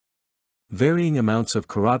proteins. Varying amounts of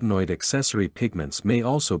carotenoid accessory pigments may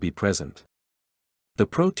also be present. The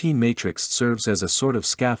protein matrix serves as a sort of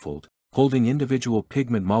scaffold, holding individual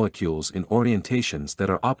pigment molecules in orientations that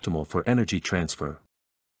are optimal for energy transfer.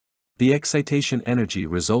 The excitation energy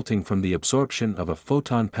resulting from the absorption of a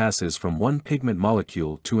photon passes from one pigment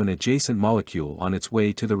molecule to an adjacent molecule on its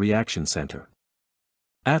way to the reaction center.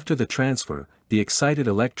 After the transfer, the excited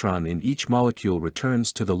electron in each molecule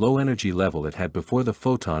returns to the low energy level it had before the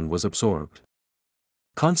photon was absorbed.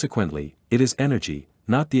 Consequently, it is energy,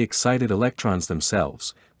 not the excited electrons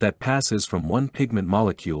themselves, that passes from one pigment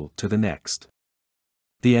molecule to the next.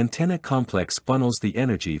 The antenna complex funnels the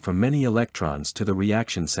energy from many electrons to the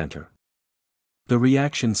reaction center. The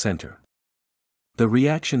reaction center. The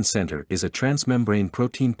reaction center is a transmembrane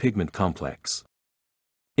protein pigment complex.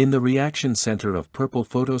 In the reaction center of purple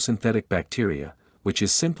photosynthetic bacteria, which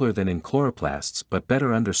is simpler than in chloroplasts but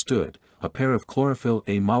better understood, a pair of chlorophyll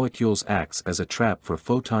A molecules acts as a trap for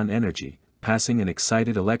photon energy, passing an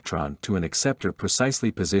excited electron to an acceptor precisely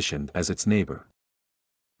positioned as its neighbor.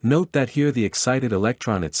 Note that here the excited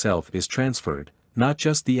electron itself is transferred, not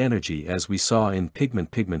just the energy as we saw in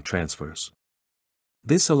pigment transfers.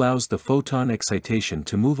 This allows the photon excitation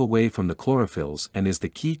to move away from the chlorophylls and is the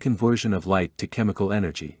key conversion of light to chemical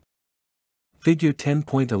energy. Figure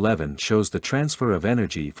 10.11 shows the transfer of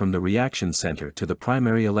energy from the reaction center to the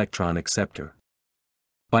primary electron acceptor.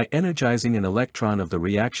 By energizing an electron of the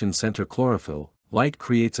reaction center chlorophyll, light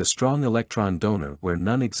creates a strong electron donor where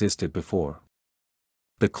none existed before.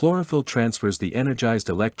 The chlorophyll transfers the energized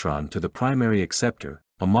electron to the primary acceptor,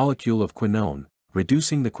 a molecule of quinone,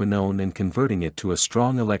 reducing the quinone and converting it to a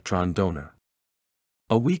strong electron donor.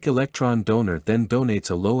 A weak electron donor then donates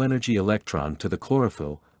a low-energy electron to the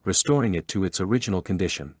chlorophyll, restoring it to its original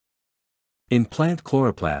condition. In plant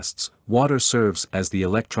chloroplasts, water serves as the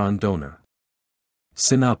electron donor.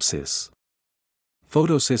 Synopsis.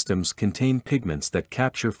 Photosystems contain pigments that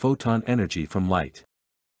capture photon energy from light.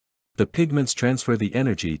 The pigments transfer the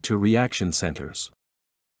energy to reaction centers.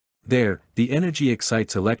 There, the energy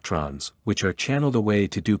excites electrons, which are channeled away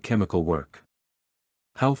to do chemical work.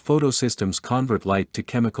 How photosystems convert light to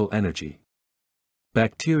chemical energy.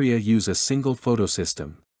 Bacteria use a single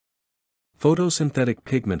photosystem. Photosynthetic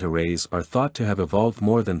pigment arrays are thought to have evolved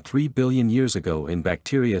more than 3 billion years ago in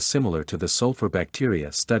bacteria similar to the sulfur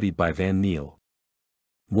bacteria studied by Van Niel.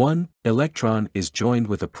 1 electron is joined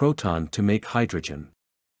with a proton to make hydrogen.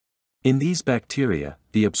 In these bacteria,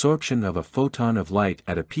 the absorption of a photon of light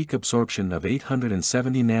at a peak absorption of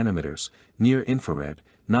 870 nanometers, near infrared,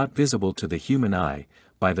 not visible to the human eye,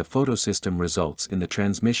 by the photosystem results in the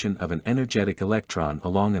transmission of an energetic electron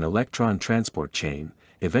along an electron transport chain,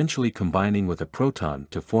 eventually combining with a proton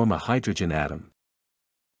to form a hydrogen atom.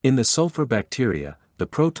 In the sulfur bacteria, the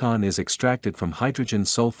proton is extracted from hydrogen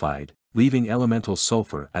sulfide, leaving elemental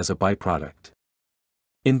sulfur as a byproduct.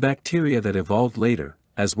 In bacteria that evolved later,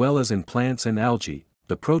 as well as in plants and algae,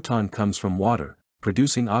 the proton comes from water,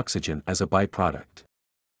 producing oxygen as a byproduct.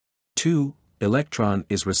 2 electron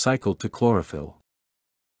is recycled to chlorophyll.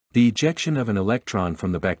 The ejection of an electron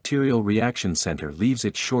from the bacterial reaction center leaves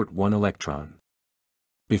it short one electron.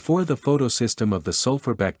 Before the photosystem of the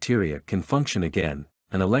sulfur bacteria can function again,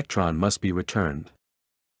 an electron must be returned.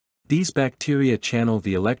 These bacteria channel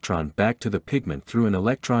the electron back to the pigment through an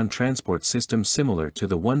electron transport system similar to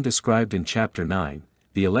the one described in Chapter 9.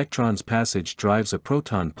 The electron's passage drives a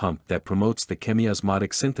proton pump that promotes the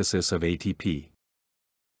chemiosmotic synthesis of ATP.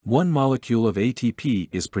 One molecule of ATP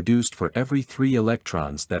is produced for every 3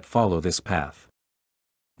 electrons that follow this path.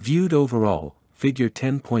 Viewed overall, Figure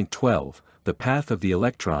 10.12, the path of the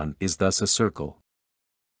electron is thus a circle.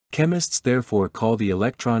 Chemists therefore call the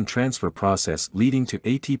electron transfer process leading to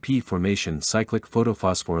ATP formation cyclic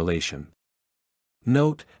photophosphorylation.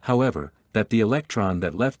 Note, however, that the electron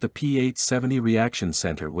that left the P870 reaction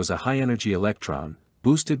center was a high-energy electron,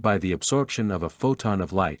 boosted by the absorption of a photon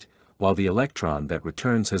of light, while the electron that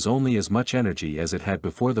returns has only as much energy as it had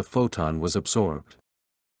before the photon was absorbed.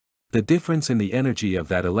 The difference in the energy of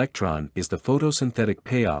that electron is the photosynthetic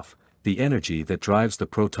payoff, the energy that drives the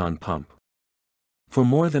proton pump. For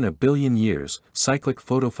more than 1 billion years, cyclic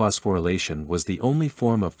photophosphorylation was the only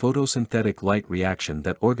form of photosynthetic light reaction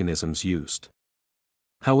that organisms used.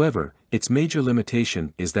 However, its major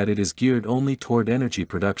limitation is that it is geared only toward energy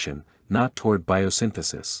production, not toward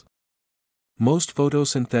biosynthesis. Most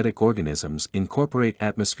photosynthetic organisms incorporate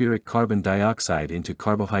atmospheric carbon dioxide into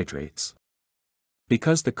carbohydrates.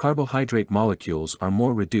 Because the carbohydrate molecules are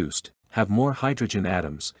more reduced, have more hydrogen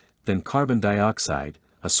atoms, than carbon dioxide,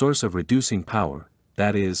 a source of reducing power,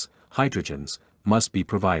 that is, hydrogens, must be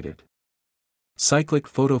provided. Cyclic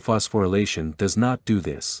photophosphorylation does not do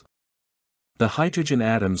this. The hydrogen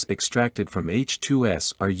atoms extracted from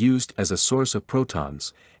H2S are used as a source of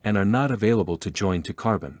protons, and are not available to join to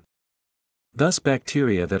carbon. Thus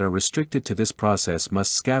bacteria that are restricted to this process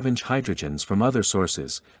must scavenge hydrogens from other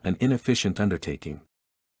sources, an inefficient undertaking.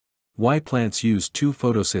 Why plants use 2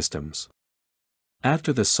 photosystems?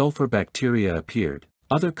 After the sulfur bacteria appeared,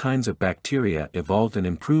 other kinds of bacteria evolved an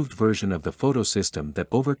improved version of the photosystem that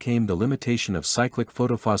overcame the limitation of cyclic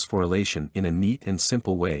photophosphorylation in a neat and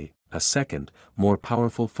simple way. A second, more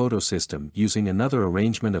powerful photosystem using another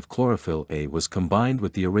arrangement of chlorophyll A was combined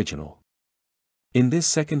with the original. In this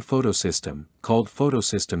second photosystem, called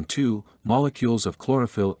photosystem 2, molecules of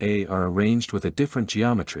chlorophyll A are arranged with a different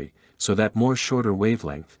geometry, so that more shorter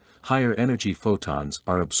wavelength, higher energy photons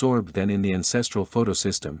are absorbed than in the ancestral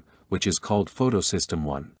photosystem, which is called photosystem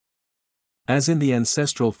 1. As in the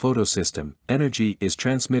ancestral photosystem, energy is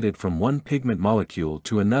transmitted from one pigment molecule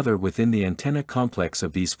to another within the antenna complex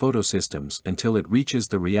of these photosystems until it reaches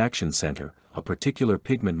the reaction center, a particular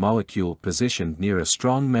pigment molecule positioned near a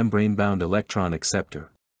strong membrane-bound electron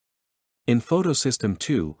acceptor. In photosystem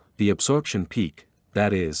 2, the absorption peak,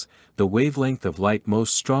 that is, the wavelength of light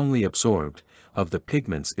most strongly absorbed, of the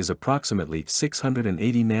pigments is approximately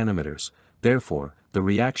 680 nanometers, therefore, the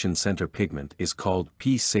reaction center pigment is called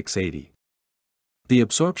P680. The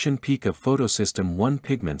absorption peak of photosystem 1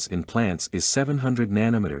 pigments in plants is 700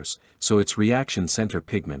 nanometers, so its reaction center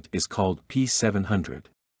pigment is called P700.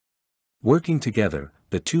 Working together,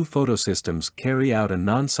 the 2 photosystems carry out a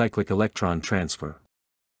non-cyclic electron transfer.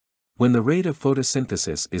 When the rate of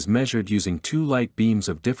photosynthesis is measured using 2 light beams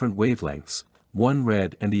of different wavelengths, one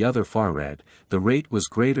red and the other far red, the rate was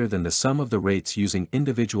greater than the sum of the rates using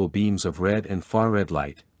individual beams of red and far red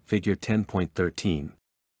light, figure 10.13.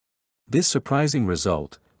 This surprising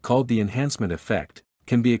result, called the enhancement effect,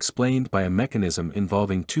 can be explained by a mechanism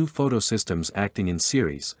involving 2 photosystems acting in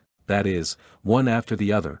series, that is, one after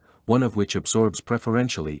the other, one of which absorbs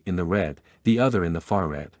preferentially in the red, the other in the far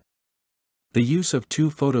red. The use of 2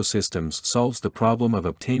 photosystems solves the problem of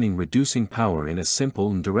obtaining reducing power in a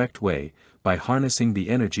simple and direct way, by harnessing the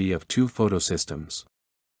energy of 2 photosystems.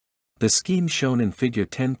 The scheme shown in figure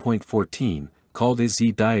 10.14, called a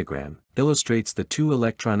Z-diagram, illustrates the 2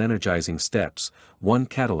 electron energizing steps, one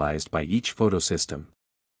catalyzed by each photosystem.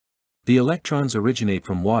 The electrons originate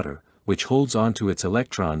from water, which holds onto its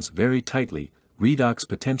electrons very tightly, redox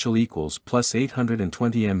potential equals plus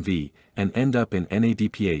 820 MV, and end up in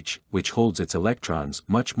NADPH, which holds its electrons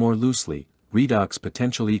much more loosely, redox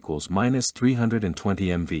potential equals minus 320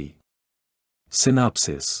 MV.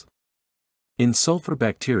 Synopsis. In sulfur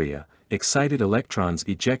bacteria, excited electrons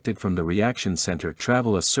ejected from the reaction center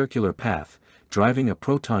travel a circular path, driving a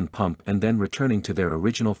proton pump and then returning to their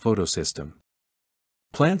original photosystem.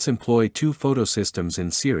 Plants employ 2 photosystems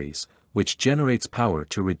in series, which generates power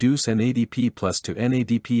to reduce NADP plus to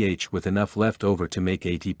NADPH with enough left over to make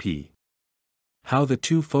ATP. How the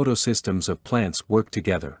 2 photosystems of plants work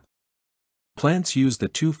together. Plants use the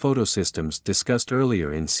 2 photosystems discussed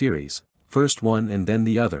earlier in series, first one and then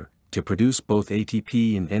the other, to produce both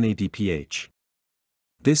ATP and NADPH.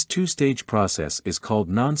 This two-stage process is called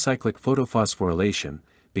non-cyclic photophosphorylation,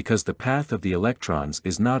 because the path of the electrons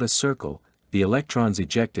is not a circle. The electrons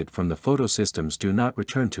ejected from the photosystems do not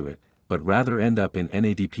return to it, but rather end up in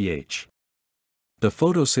NADPH. The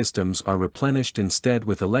photosystems are replenished instead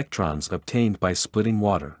with electrons obtained by splitting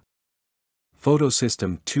water.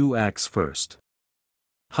 Photosystem 2 acts first.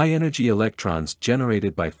 High-energy electrons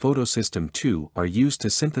generated by photosystem 2 are used to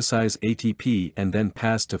synthesize ATP and then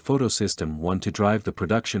pass to photosystem 1 to drive the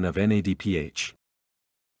production of NADPH.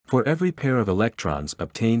 For every pair of electrons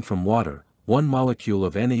obtained from water, one molecule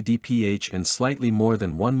of NADPH and slightly more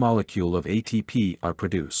than one molecule of ATP are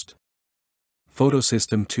produced.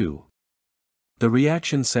 Photosystem 2. The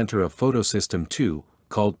reaction center of photosystem 2,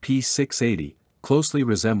 called P680, closely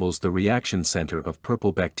resembles the reaction center of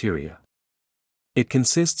purple bacteria. It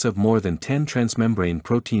consists of more than 10 transmembrane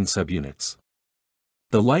protein subunits.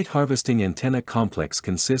 The light harvesting antenna complex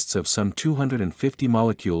consists of some 250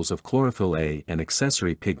 molecules of chlorophyll A and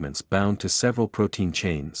accessory pigments bound to several protein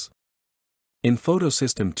chains. In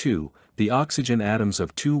photosystem 2, the oxygen atoms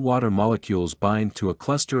of two water molecules bind to a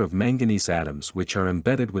cluster of manganese atoms which are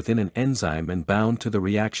embedded within an enzyme and bound to the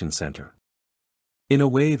reaction center. In a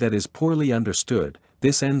way that is poorly understood,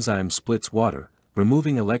 this enzyme splits water,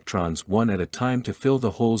 removing electrons one at a time to fill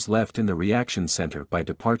the holes left in the reaction center by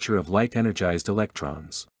departure of light-energized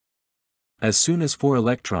electrons. As soon as 4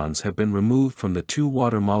 electrons have been removed from the two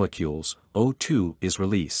water molecules, O2 is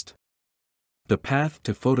released. The path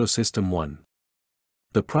to photosystem 1.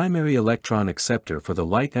 The primary electron acceptor for the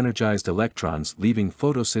light-energized electrons leaving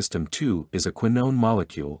photosystem 2 is a quinone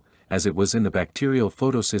molecule, as it was in the bacterial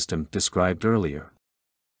photosystem described earlier.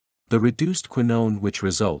 The reduced quinone which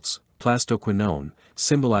results, plastoquinone,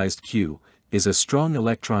 symbolized Q, is a strong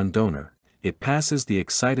electron donor. It passes the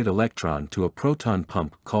excited electron to a proton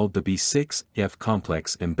pump called the B6F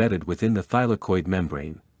complex embedded within the thylakoid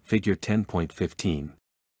membrane, figure 10.15.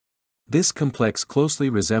 This complex closely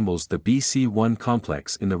resembles the BC1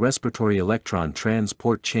 complex in the respiratory electron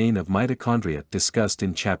transport chain of mitochondria discussed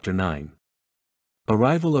in Chapter 9.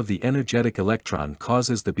 Arrival of the energetic electron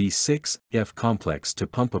causes the B6F complex to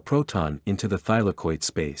pump a proton into the thylakoid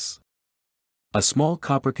space. A small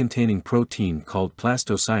copper-containing protein called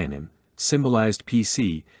plastocyanin, symbolized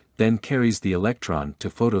PC, then carries the electron to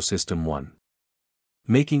photosystem 1.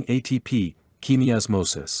 Making ATP,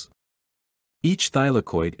 chemiosmosis. Each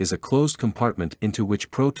thylakoid is a closed compartment into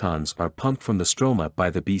which protons are pumped from the stroma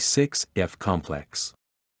by the B6F complex.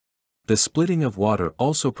 The splitting of water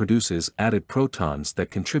also produces added protons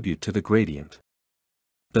that contribute to the gradient.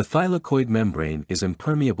 The thylakoid membrane is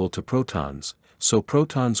impermeable to protons, so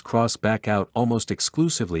protons cross back out almost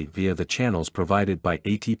exclusively via the channels provided by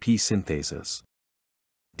ATP synthases.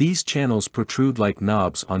 These channels protrude like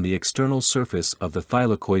knobs on the external surface of the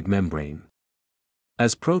thylakoid membrane.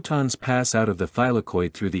 As protons pass out of the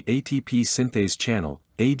thylakoid through the ATP synthase channel,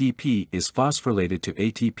 ADP is phosphorylated to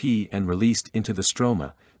ATP and released into the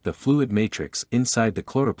stroma, the fluid matrix inside the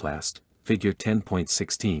chloroplast, figure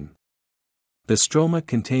 10.16. The stroma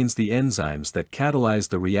contains the enzymes that catalyze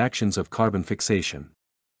the reactions of carbon fixation.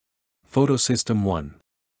 Photosystem 1.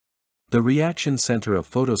 The reaction center of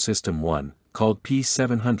photosystem 1, called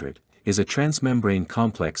P700, is a transmembrane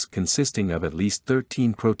complex consisting of at least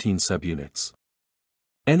 13 protein subunits.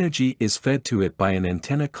 Energy is fed to it by an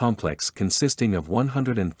antenna complex consisting of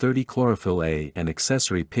 130 chlorophyll A and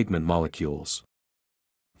accessory pigment molecules.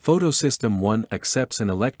 Photosystem 1 accepts an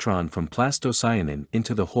electron from plastocyanin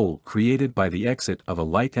into the hole created by the exit of a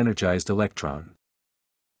light-energized electron.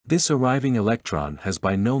 This arriving electron has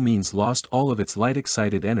by no means lost all of its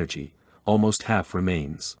light-excited energy, almost half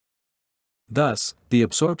remains. Thus, the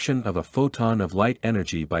absorption of a photon of light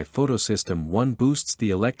energy by photosystem 1 boosts the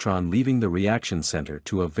electron leaving the reaction center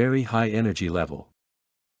to a very high energy level.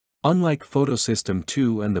 Unlike photosystem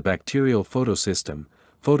 2 and the bacterial photosystem,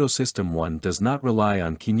 photosystem 1 does not rely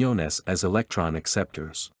on quinones as electron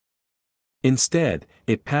acceptors. Instead,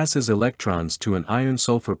 it passes electrons to an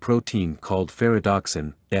iron-sulfur protein called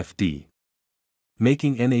ferredoxin, Fd,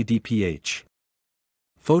 making NADPH.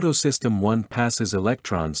 Photosystem 1 passes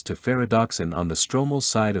electrons to ferredoxin on the stromal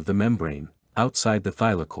side of the membrane, outside the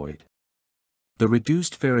thylakoid. The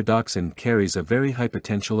reduced ferredoxin carries a very high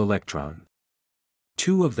potential electron.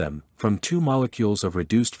 2 of them, from 2 molecules of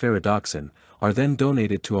reduced ferredoxin, are then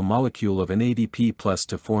donated to a molecule of NADP+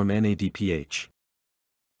 to form NADPH.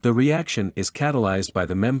 The reaction is catalyzed by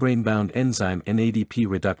the membrane-bound enzyme NADP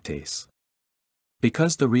reductase.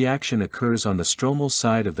 Because the reaction occurs on the stromal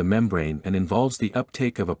side of the membrane and involves the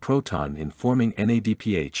uptake of a proton in forming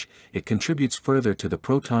NADPH, it contributes further to the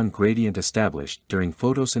proton gradient established during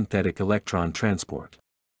photosynthetic electron transport.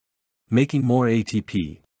 Making more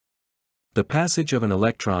ATP. The passage of an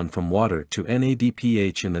electron from water to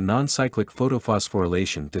NADPH in the non-cyclic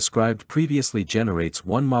photophosphorylation described previously generates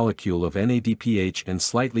one molecule of NADPH and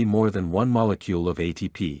slightly more than one molecule of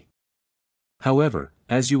ATP. However,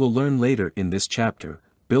 as you will learn later in this chapter,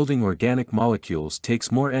 building organic molecules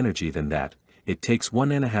takes more energy than that. It takes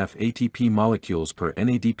 1.5 ATP molecules per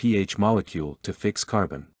NADPH molecule to fix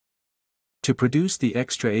carbon. To produce the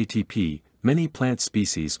extra ATP, many plant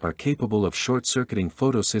species are capable of short-circuiting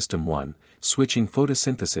photosystem 1, switching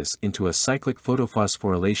photosynthesis into a cyclic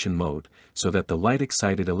photophosphorylation mode, so that the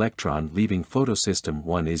light-excited electron leaving photosystem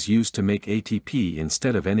 1 is used to make ATP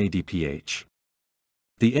instead of NADPH.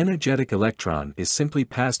 The energetic electron is simply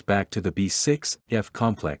passed back to the B6F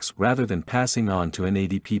complex rather than passing on to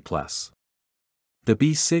NADP+. The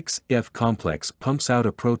B6F complex pumps out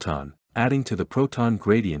a proton, adding to the proton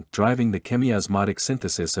gradient driving the chemiosmotic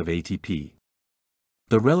synthesis of ATP.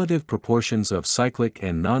 The relative proportions of cyclic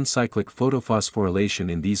and non-cyclic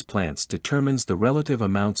photophosphorylation in these plants determines the relative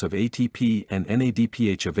amounts of ATP and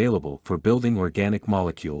NADPH available for building organic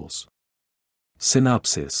molecules.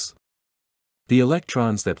 Synopsis. The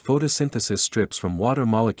electrons that photosynthesis strips from water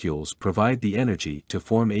molecules provide the energy to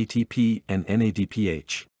form ATP and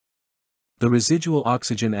NADPH. The residual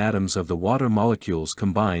oxygen atoms of the water molecules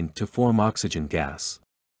combine to form oxygen gas.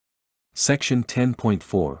 Section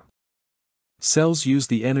 10.4. Cells use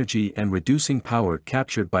the energy and reducing power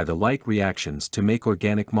captured by the light reactions to make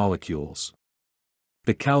organic molecules.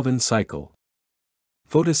 The Calvin cycle.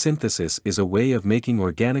 Photosynthesis is a way of making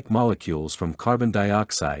organic molecules from carbon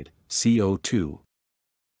dioxide, CO2.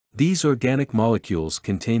 These organic molecules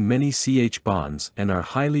contain many CH bonds and are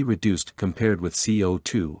highly reduced compared with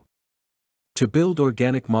CO2. To build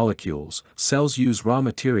organic molecules, cells use raw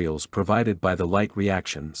materials provided by the light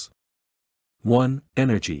reactions. 1.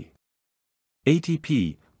 Energy.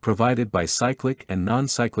 ATP, provided by cyclic and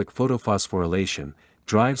non-cyclic photophosphorylation,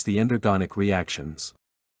 drives the endergonic reactions.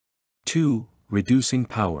 2. Reducing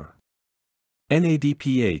power.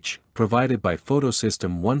 NADPH, provided by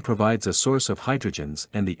photosystem 1, provides a source of hydrogens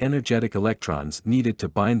and the energetic electrons needed to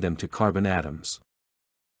bind them to carbon atoms.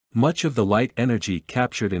 Much of the light energy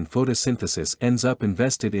captured in photosynthesis ends up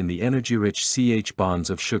invested in the energy-rich CH bonds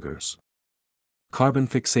of sugars. Carbon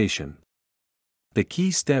fixation. The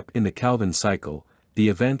key step in the Calvin cycle, the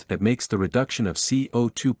event that makes the reduction of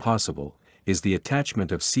CO2 possible, is the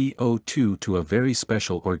attachment of CO2 to a very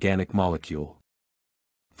special organic molecule.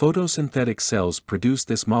 Photosynthetic cells produce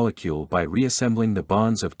this molecule by reassembling the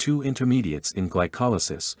bonds of two intermediates in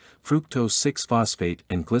glycolysis, fructose 6-phosphate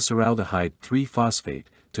and glyceraldehyde 3-phosphate,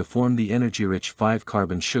 to form the energy-rich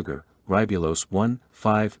 5-carbon sugar, ribulose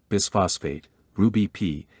 1,5-bisphosphate,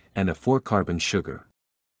 RuBP, and a 4-carbon sugar.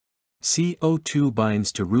 CO2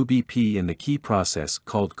 binds to RuBP in the key process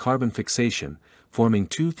called carbon fixation, forming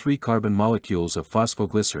two 3-carbon molecules of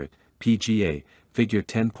phosphoglycerate, PGA, figure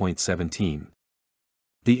 10.17.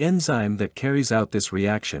 The enzyme that carries out this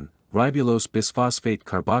reaction, ribulose bisphosphate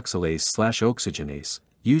carboxylase/oxygenase,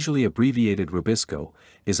 usually abbreviated RuBisco,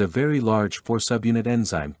 is a very large 4-subunit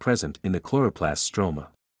enzyme present in the chloroplast stroma.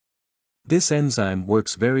 This enzyme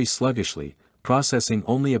works very sluggishly, processing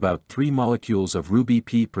only about 3 molecules of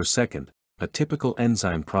RuBP per second. A typical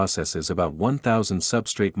enzyme processes about 1,000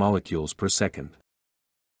 substrate molecules per second.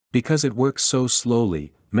 Because it works so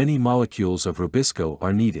slowly, many molecules of RuBisco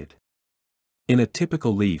are needed. In a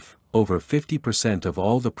typical leaf, over 50% of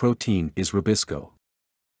all the protein is RuBisco.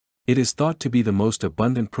 It is thought to be the most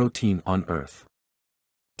abundant protein on Earth.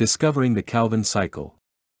 Discovering the Calvin cycle.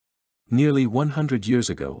 Nearly 100 years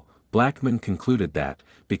ago, Blackman concluded that,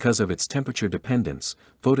 because of its temperature dependence,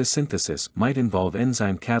 photosynthesis might involve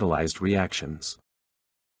enzyme-catalyzed reactions.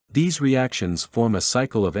 These reactions form a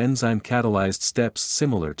cycle of enzyme-catalyzed steps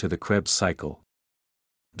similar to the Krebs cycle.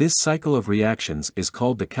 This cycle of reactions is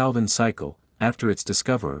called the Calvin cycle, after its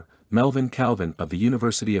discoverer, Melvin Calvin of the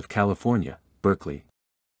University of California, Berkeley.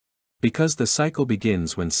 Because the cycle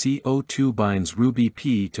begins when CO2 binds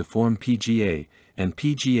RuBP to form PGA, and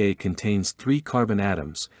PGA contains 3 carbon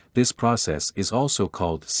atoms, this process is also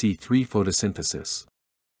called C3 photosynthesis.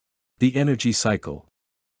 The energy cycle.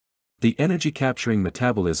 The energy-capturing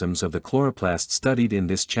metabolisms of the chloroplast studied in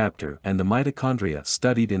this chapter and the mitochondria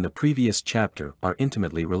studied in the previous chapter are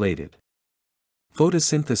intimately related.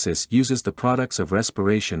 Photosynthesis uses the products of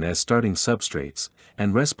respiration as starting substrates,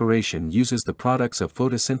 and respiration uses the products of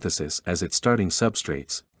photosynthesis as its starting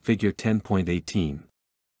substrates, figure 10.18.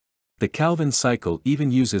 The Calvin cycle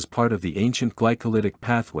even uses part of the ancient glycolytic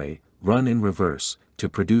pathway, run in reverse, to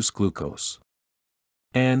produce glucose.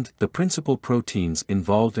 And, the principal proteins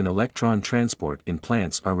involved in electron transport in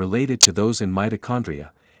plants are related to those in mitochondria,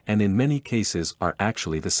 and in many cases are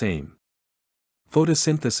actually the same.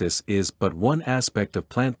 Photosynthesis is but one aspect of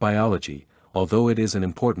plant biology, although it is an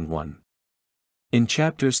important one. In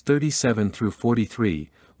chapters 37 through 43,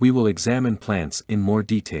 we will examine plants in more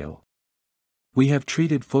detail. We have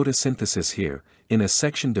treated photosynthesis here, in a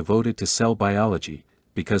section devoted to cell biology,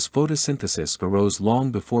 because photosynthesis arose long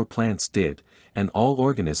before plants did, and all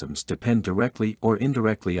organisms depend directly or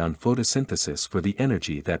indirectly on photosynthesis for the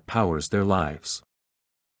energy that powers their lives.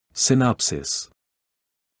 Synopsis.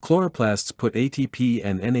 Chloroplasts put ATP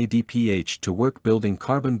and NADPH to work building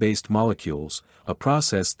carbon-based molecules, a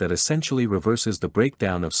process that essentially reverses the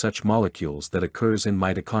breakdown of such molecules that occurs in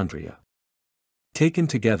mitochondria. Taken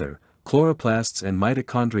together, chloroplasts and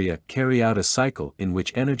mitochondria carry out a cycle in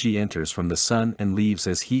which energy enters from the sun and leaves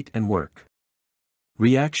as heat and work.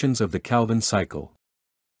 Reactions of the Calvin cycle.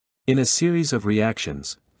 In a series of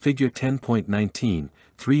reactions, Figure 10.19,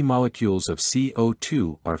 3 molecules of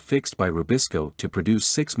CO2 are fixed by Rubisco to produce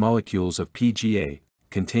 6 molecules of PGA,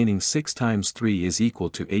 containing 6 times 3 is equal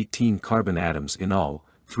to 18 carbon atoms in all,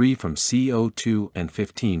 3 from CO2 and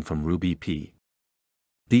 15 from RuBP.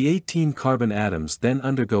 The 18 carbon atoms then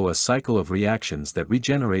undergo a cycle of reactions that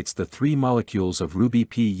regenerates the 3 molecules of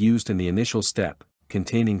RuBP used in the initial step,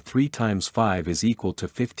 containing 3 times 5 is equal to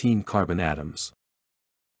 15 carbon atoms.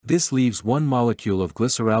 This leaves 1 molecule of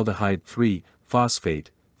glyceraldehyde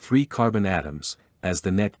 3-phosphate, 3 carbon atoms, as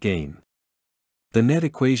the net gain. The net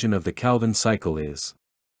equation of the Calvin cycle is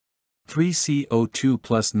 3CO2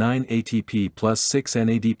 plus 9 ATP plus 6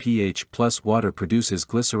 NADPH plus water produces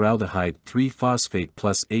glyceraldehyde 3-phosphate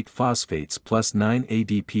plus 8 phosphates plus 9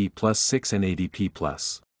 ADP plus 6 NADP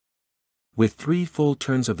plus. With 3 full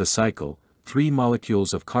turns of the cycle, 3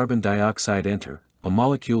 molecules of carbon dioxide enter, a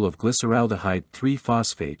molecule of glyceraldehyde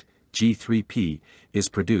 3-phosphate, G3P, is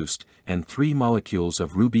produced, and 3 molecules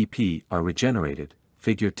of RuBP are regenerated,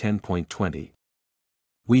 Figure 10.20.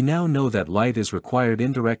 We now know that light is required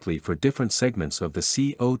indirectly for different segments of the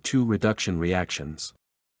CO2 reduction reactions.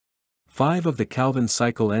 5 of the Calvin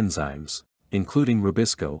cycle enzymes, including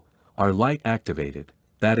Rubisco, are light-activated,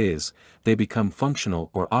 that is, they become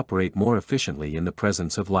functional or operate more efficiently in the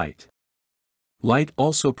presence of light. Light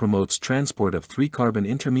also promotes transport of 3 carbon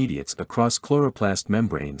intermediates across chloroplast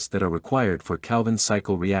membranes that are required for Calvin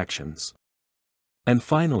cycle reactions. And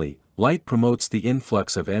finally, light promotes the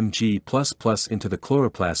influx of Mg++ into the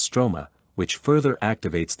chloroplast stroma, which further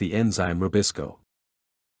activates the enzyme Rubisco.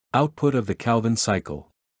 Output of the Calvin cycle.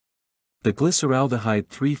 The glyceraldehyde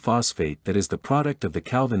 3-phosphate that is the product of the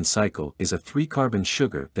Calvin cycle is a 3-carbon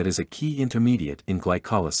sugar that is a key intermediate in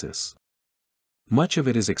glycolysis. Much of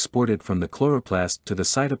it is exported from the chloroplast to the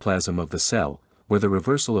cytoplasm of the cell, where the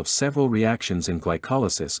reversal of several reactions in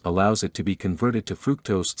glycolysis allows it to be converted to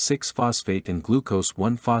fructose 6-phosphate and glucose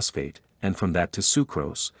 1-phosphate, and from that to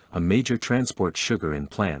sucrose, a major transport sugar in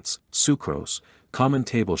plants. Sucrose, common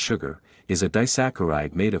table sugar, is a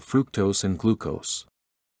disaccharide made of fructose and glucose.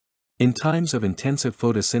 In times of intensive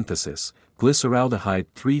photosynthesis, glyceraldehyde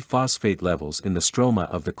 3-phosphate levels in the stroma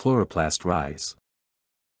of the chloroplast rise.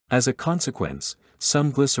 As a consequence,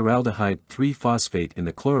 some glyceraldehyde 3-phosphate in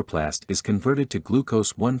the chloroplast is converted to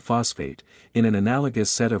glucose 1-phosphate, in an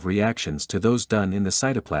analogous set of reactions to those done in the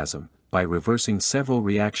cytoplasm, by reversing several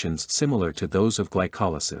reactions similar to those of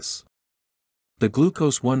glycolysis. The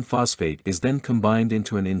glucose 1-phosphate is then combined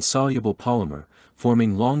into an insoluble polymer,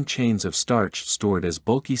 forming long chains of starch stored as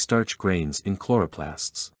bulky starch grains in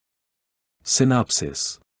chloroplasts.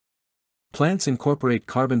 Synopsis. Plants incorporate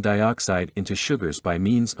carbon dioxide into sugars by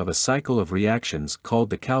means of a cycle of reactions called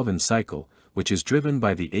the Calvin cycle, which is driven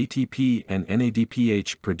by the ATP and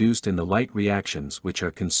NADPH produced in the light reactions which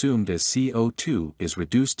are consumed as CO2 is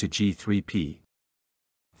reduced to G3P.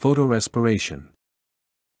 Photorespiration.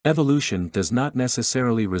 Evolution does not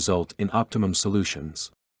necessarily result in optimum solutions.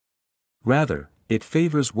 Rather, it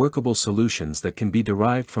favors workable solutions that can be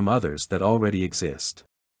derived from others that already exist.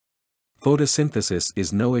 Photosynthesis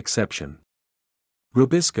is no exception.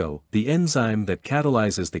 Rubisco, the enzyme that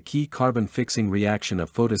catalyzes the key carbon-fixing reaction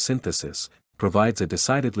of photosynthesis, provides a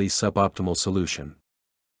decidedly suboptimal solution.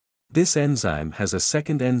 This enzyme has a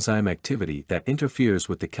second enzyme activity that interferes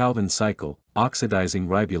with the Calvin cycle, oxidizing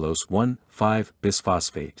ribulose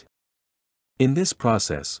 1,5-bisphosphate. In this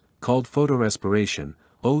process, called photorespiration,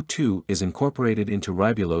 O2 is incorporated into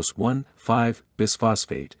ribulose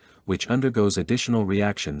 1,5-bisphosphate, which undergoes additional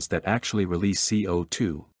reactions that actually release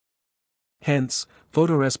CO2. Hence,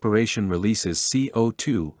 photorespiration releases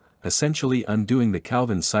CO2, essentially undoing the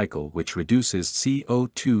Calvin cycle which reduces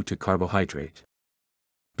CO2 to carbohydrate.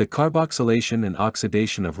 The carboxylation and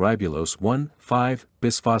oxidation of ribulose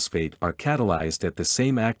 1,5-bisphosphate are catalyzed at the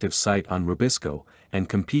same active site on Rubisco, and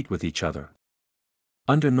compete with each other.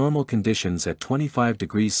 Under normal conditions at 25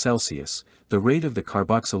 degrees Celsius, the rate of the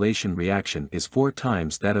carboxylation reaction is 4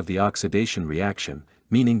 times that of the oxidation reaction,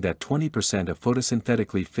 meaning that 20% of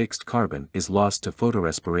photosynthetically fixed carbon is lost to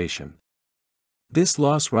photorespiration. This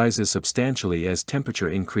loss rises substantially as temperature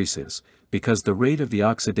increases, because the rate of the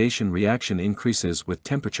oxidation reaction increases with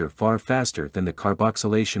temperature far faster than the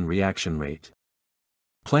carboxylation reaction rate.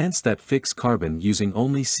 Plants that fix carbon using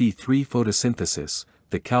only C3 photosynthesis,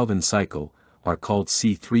 the Calvin cycle, are called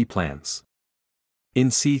C3 plants. In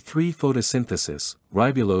C3 photosynthesis,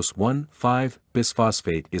 ribulose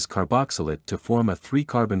 1,5-bisphosphate is carboxylate to form a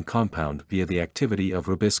 3-carbon compound via the activity of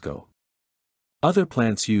Rubisco. Other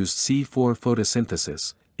plants use C4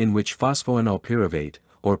 photosynthesis, in which phosphoenolpyruvate,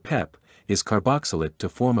 or PEP, is carboxylate to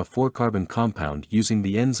form a 4-carbon compound using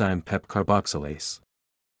the enzyme PEP carboxylase.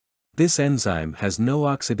 This enzyme has no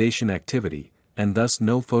oxidation activity, and thus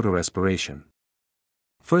no photorespiration.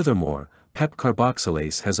 Furthermore, PEP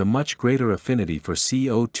carboxylase has a much greater affinity for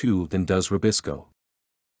CO2 than does Rubisco.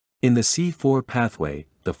 In the C4 pathway,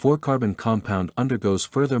 the 4-carbon compound undergoes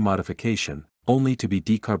further modification, only to be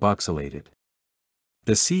decarboxylated.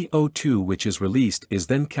 The CO2 which is released is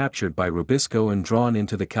then captured by Rubisco and drawn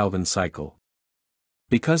into the Calvin cycle.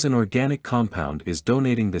 Because an organic compound is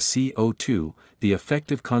donating the CO2, the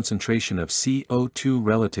effective concentration of CO2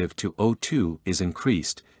 relative to O2 is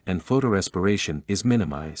increased, and photorespiration is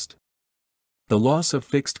minimized. The loss of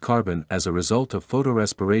fixed carbon as a result of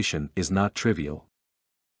photorespiration is not trivial.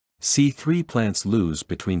 C3 plants lose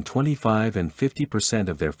between 25 and 50%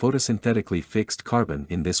 of their photosynthetically fixed carbon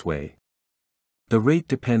in this way. The rate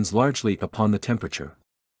depends largely upon the temperature.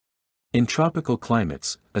 In tropical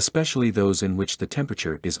climates, especially those in which the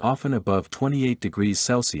temperature is often above 28 degrees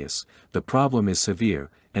Celsius, the problem is severe,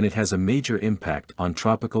 and it has a major impact on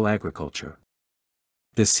tropical agriculture.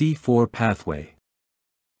 The C4 pathway.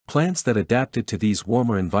 Plants that adapted to these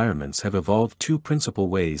warmer environments have evolved 2 principal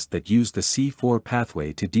ways that use the C4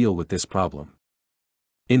 pathway to deal with this problem.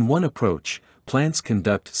 In one approach, plants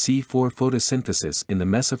conduct C4 photosynthesis in the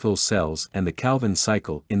mesophyll cells and the Calvin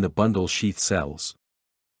cycle in the bundle sheath cells.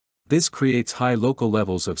 This creates high local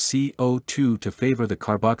levels of CO2 to favor the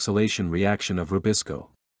carboxylation reaction of Rubisco.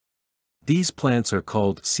 These plants are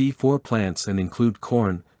called C4 plants and include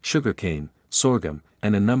corn, sugarcane, sorghum,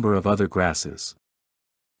 and a number of other grasses.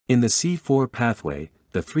 In the C4 pathway,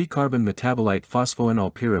 the 3-carbon metabolite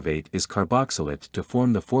phosphoenolpyruvate is carboxylate to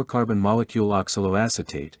form the 4-carbon molecule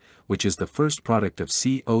oxaloacetate, which is the first product of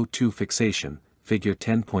CO2 fixation, figure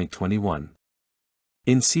 10.21.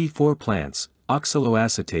 In C4 plants,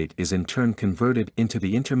 oxaloacetate is in turn converted into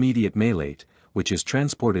the intermediate malate, which is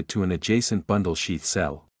transported to an adjacent bundle sheath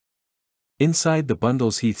cell. Inside the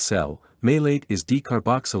bundle sheath cell, malate is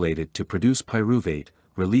decarboxylated to produce pyruvate,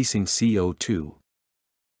 releasing CO2.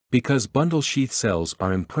 Because bundle sheath cells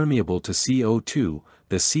are impermeable to CO2,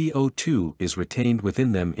 the CO2 is retained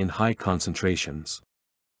within them in high concentrations.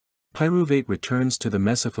 Pyruvate returns to the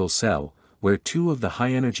mesophyll cell, where 2 of the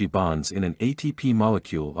high-energy bonds in an ATP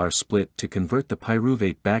molecule are split to convert the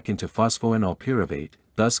pyruvate back into phosphoenolpyruvate,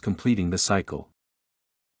 thus completing the cycle.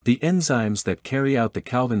 The enzymes that carry out the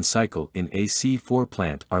Calvin cycle in a C4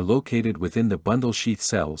 plant are located within the bundle sheath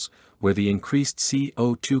cells, where the increased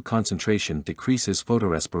CO2 concentration decreases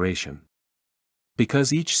photorespiration.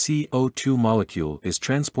 Because each CO2 molecule is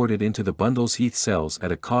transported into the bundle sheath cells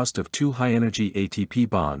at a cost of 2 high-energy ATP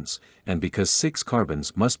bonds, and because 6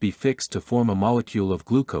 carbons must be fixed to form a molecule of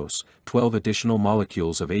glucose, 12 additional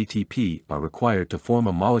molecules of ATP are required to form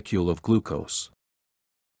a molecule of glucose.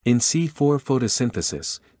 In C4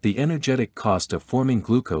 photosynthesis, the energetic cost of forming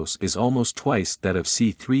glucose is almost twice that of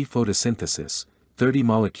C3 photosynthesis, 30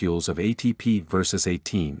 molecules of ATP versus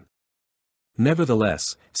 18.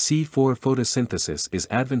 Nevertheless, C4 photosynthesis is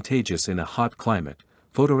advantageous in a hot climate.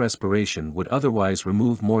 Photorespiration would otherwise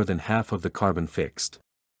remove more than half of the carbon fixed.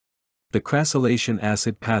 The crassylation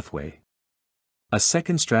acid pathway. A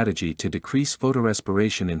second strategy to decrease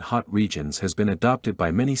photorespiration in hot regions has been adopted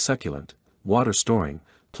by many succulent, water-storing,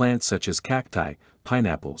 plants such as cacti,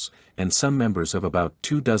 pineapples, and some members of about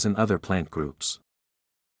 24 other plant groups.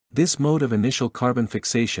 This mode of initial carbon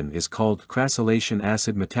fixation is called crassylation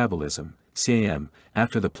acid metabolism, CAM,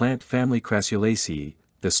 after the plant family Crassulaceae,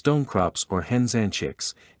 the stonecrops or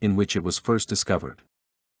hens-and-chicks, in which it was first discovered.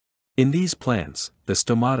 In these plants, the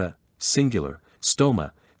stomata, singular,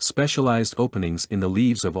 stoma, specialized openings in the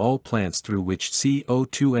leaves of all plants through which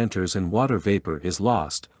CO2 enters and water vapor is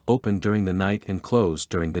lost, open during the night and close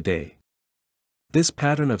during the day. This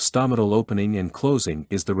pattern of stomatal opening and closing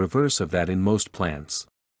is the reverse of that in most plants.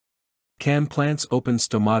 Can plants open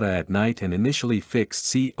stomata at night and initially fix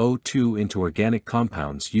CO2 into organic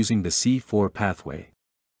compounds using the C4 pathway?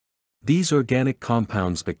 These organic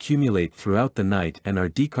compounds accumulate throughout the night and are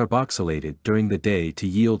decarboxylated during the day to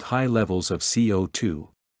yield high levels of CO2.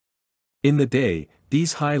 In the day,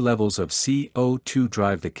 these high levels of CO2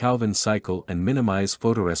 drive the Calvin cycle and minimize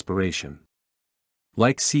photorespiration.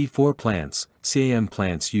 Like C4 plants, CAM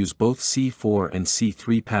plants use both C4 and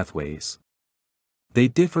C3 pathways. They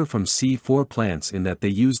differ from C4 plants in that they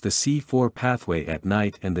use the C4 pathway at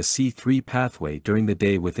night and the C3 pathway during the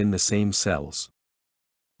day within the same cells.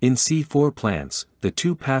 In C4 plants, the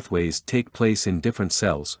two pathways take place in different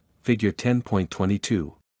cells, figure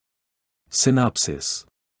 10.22. Synopsis.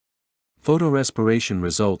 Photorespiration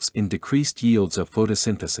results in decreased yields of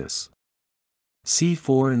photosynthesis.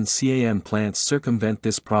 C4 and CAM plants circumvent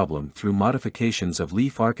this problem through modifications of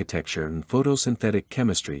leaf architecture and photosynthetic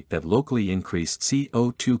chemistry that locally increase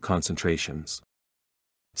CO2 concentrations.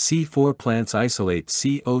 C4 plants isolate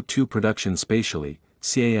CO2 production spatially,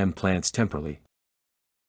 CAM plants temporally.